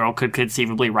college girl could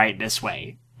conceivably write this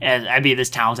way. And I'd be this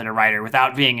talented a writer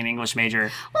without being an English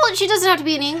major. Well, she doesn't have to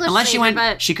be an English unless major.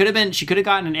 Unless she could have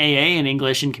gotten an AA in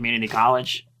English in community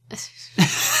college.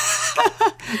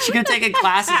 She could have taken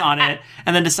classes on it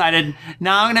and then decided,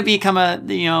 no, I'm going to become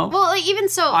even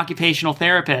so, occupational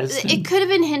therapist. It could have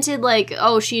been hinted like,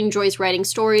 oh, she enjoys writing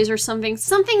stories or something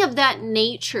of that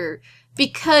nature,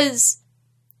 because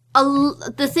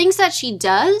the things that she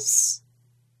does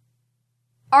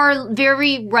are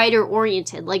very writer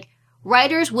oriented. Like,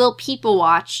 writers will people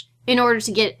watch in order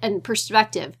to get a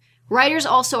perspective. Writers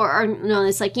also are known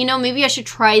as like, maybe I should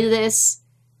try this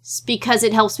because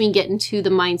it helps me get into the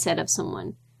mindset of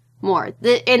someone more.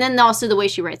 And then also the way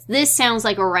she writes. This sounds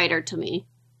like a writer to me.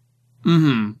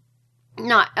 Mm-hmm.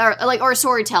 Or a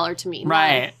storyteller to me.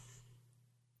 Right.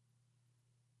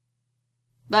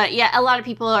 But yeah, a lot of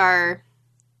people are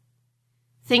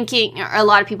thinking, or a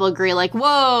lot of people agree, like,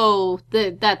 whoa,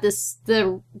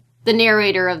 the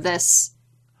narrator of this.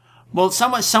 Well,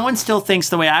 someone still thinks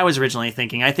the way I was originally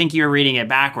thinking. I think you're reading it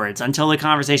backwards. Until the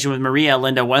conversation with Maria,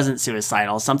 Linda wasn't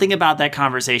suicidal. Something about that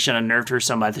conversation unnerved her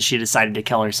so much that she decided to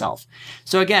kill herself.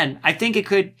 So again, I think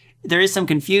there is some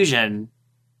confusion.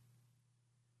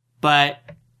 But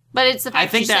it's the fact I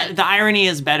think you that said, the irony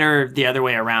is better the other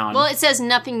way around. well, it says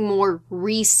nothing more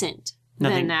recent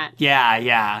than that.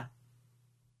 Yeah.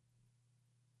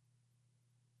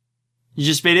 You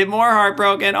just made it more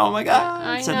heartbroken. Oh my god.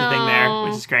 I Said the thing there,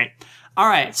 which is great. All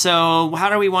right, so how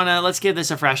do we want to... Let's give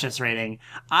this a freshness rating.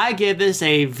 I give this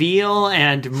a veal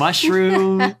and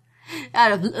mushroom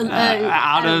out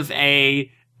of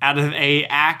a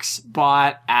axe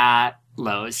bought at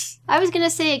Lowe's. I was going to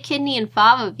say a kidney and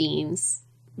fava beans.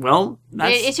 Well,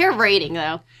 that's... It's your rating,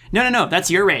 though. No, that's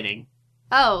your rating.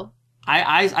 Oh.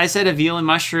 I said a veal and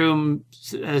mushroom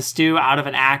stew out of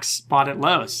an axe bought at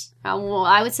Lowe's. Well,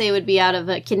 I would say it would be out of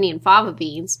a kidney and fava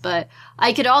beans, but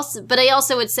I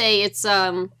also would say it's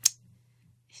a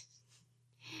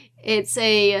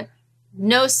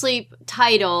NoSleep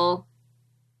title.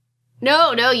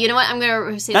 No, you know what? I'm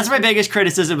going to say that's my biggest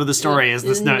criticism of the story is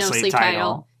this NoSleep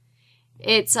title.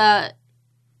 It's a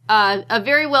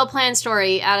very well planned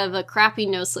story out of a crappy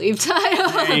NoSleep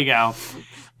title. There you go.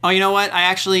 Oh, you know what? I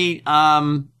actually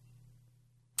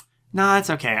no, it's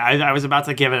okay. I was about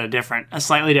to give it a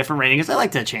slightly different rating because I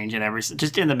like to change it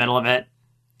just in the middle of it.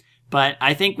 But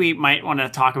I think we might want to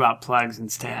talk about plugs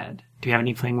instead. Do you have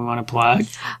anything we want to plug?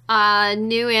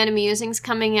 New Animusings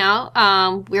coming out.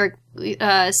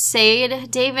 Sade,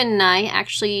 David, and I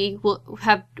actually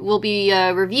will be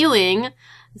reviewing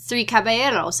Three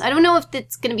Caballeros. I don't know if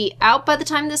it's going to be out by the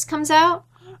time this comes out,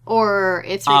 or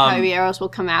if Three Caballeros will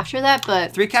come after that,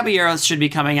 but... Three Caballeros should be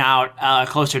coming out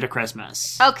closer to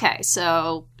Christmas. Okay,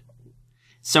 so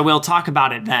we'll talk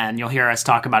about it then. You'll hear us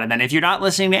talk about it then. If you're not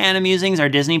listening to Animusings, our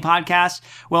Disney podcast,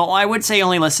 well, I would say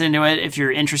only listen to it if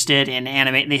you're interested in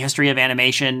the history of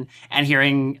animation and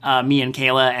hearing me and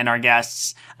Kaela and our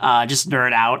guests just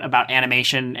nerd out about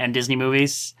animation and Disney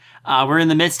movies. We're in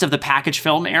the midst of the package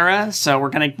film era, so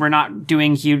we're not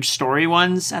doing huge story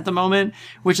ones at the moment,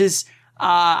 which is...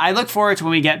 I look forward to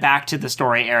when we get back to the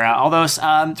story era. Although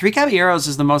Three Caballeros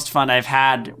is the most fun I've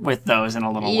had with those in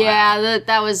a little while. Yeah,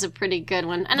 that was a pretty good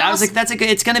one. And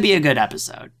it's going to be a good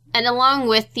episode. And along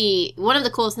with one of the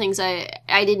cool things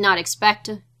I did not expect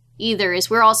either is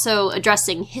we're also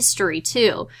addressing history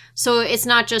too. So it's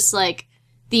not just like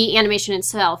the animation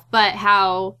itself, but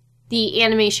how the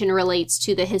animation relates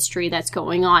to the history that's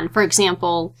going on. For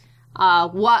example,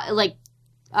 we're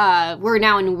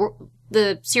now in.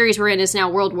 The series we're in is now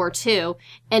World War II,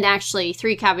 and actually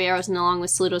Three Caballeros and along with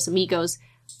Saludos Amigos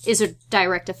is a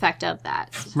direct effect of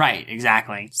that. Right,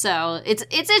 exactly. So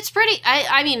it's pretty,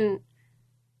 I mean,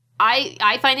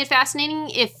 I find it fascinating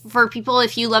if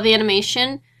you love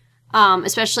animation,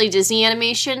 especially Disney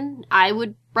animation, I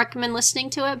would recommend listening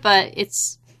to it, but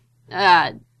if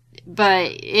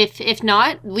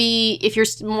not, if you're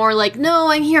more like, no,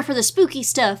 I'm here for the spooky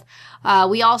stuff,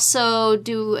 we also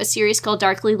do a series called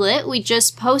Darkly Lit. We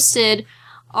just posted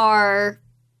our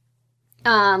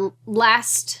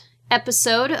last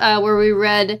episode where we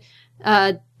read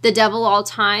The Devil All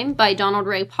Time by Donald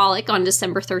Ray Pollock on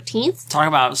December 13th. Talk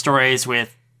about stories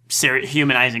with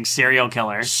humanizing serial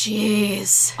killers.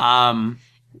 Jeez.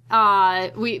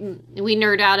 We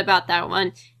nerd out about that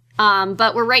one.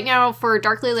 But we're right now for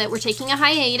Darkly Lit, we're taking a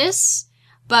hiatus,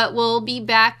 but we'll be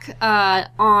back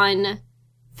on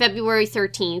February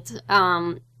 13th.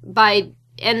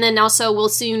 And then also we'll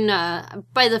soon,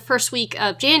 by the first week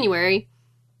of January,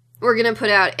 we're going to put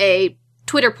out a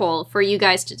Twitter poll for you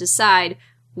guys to decide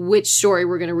which story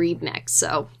we're going to read next.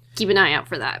 So keep an eye out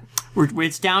for that.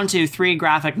 It's down to 3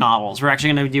 graphic novels. We're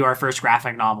actually going to do our first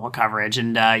graphic novel coverage,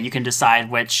 and you can decide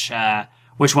which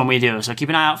one we do. So keep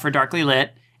an eye out for Darkly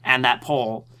Lit and that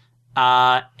poll.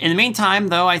 In the meantime,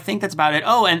 though, I think that's about it.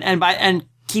 Oh, and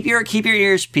keep your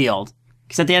ears peeled,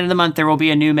 because at the end of the month there will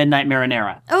be a new Midnight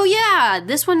Marinera. Oh yeah,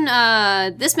 this one,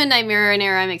 this Midnight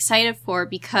Marinera, I'm excited for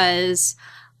because,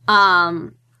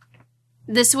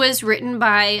 this was written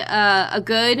by a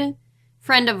good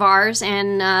friend of ours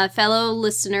and fellow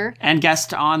listener and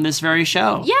guest on this very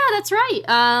show. Yeah, that's right.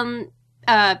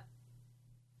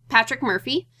 Patrick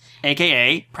Murphy.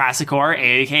 A.K.A. Prassicor,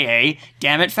 A.K.A.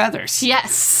 Dammit Feathers.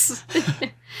 Yes.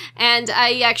 And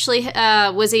I actually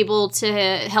was able to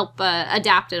help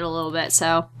adapt it a little bit,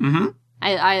 so... Mm-hmm.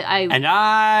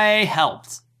 I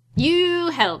helped.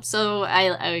 You helped, so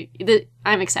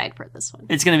I'm excited for this one.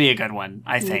 It's going to be a good one,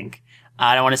 I think.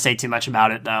 I don't want to say too much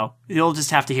about it, though. You'll just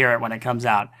have to hear it when it comes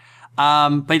out.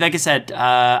 But like I said,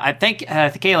 I think,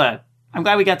 Kaela... I'm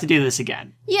glad we got to do this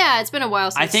again. Yeah, it's been a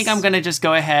while since... I think I'm going to just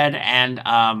go ahead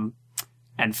and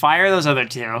fire those other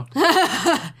two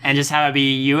and just have it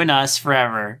be you and us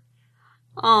forever.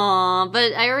 Aw,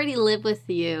 but I already live with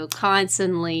you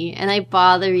constantly, and I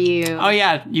bother you. Oh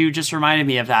yeah, you just reminded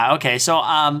me of that. Okay, so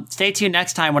stay tuned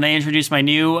next time when I introduce my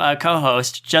new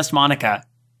co-host, Just Monica.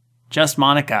 Just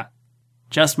Monica.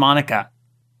 Just Monica.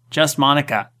 Just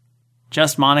Monica.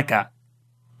 Just Monica.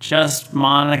 Just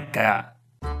Monica.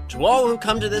 To all who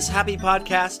come to this happy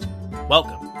podcast,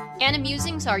 welcome. Anna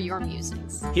musings are your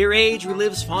musings. Here age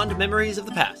relives fond memories of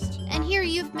the past. And here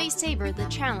youth may savor the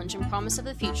challenge and promise of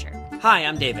the future. Hi,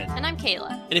 I'm David. And I'm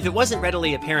Kaela. And if it wasn't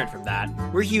readily apparent from that,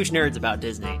 we're huge nerds about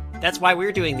Disney. That's why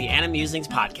we're doing the Anna Musings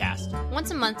podcast. Once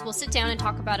a month, we'll sit down and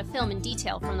talk about a film in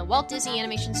detail from the Walt Disney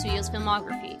Animation Studios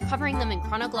filmography, covering them in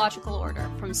chronological order,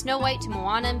 from Snow White to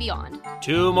Moana and beyond.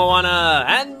 To Moana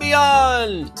and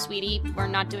beyond! Sweetie, we're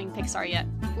not doing Pixar yet.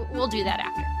 We'll do that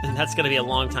after. And that's gonna be a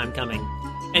long time coming.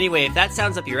 Anyway, if that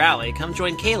sounds up your alley, come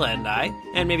join Kaela and I,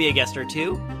 and maybe a guest or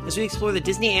two, as we explore the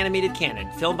Disney animated canon,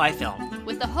 film by film.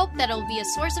 With the hope that it'll be a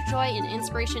source of joy and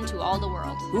inspiration to all the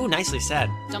world. Ooh, nicely said.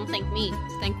 Don't thank me,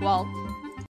 thank Walt.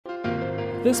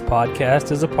 This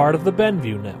podcast is a part of the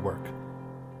Benview Network.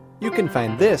 You can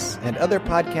find this and other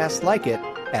podcasts like it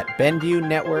at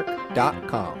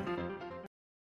BenviewNetwork.com.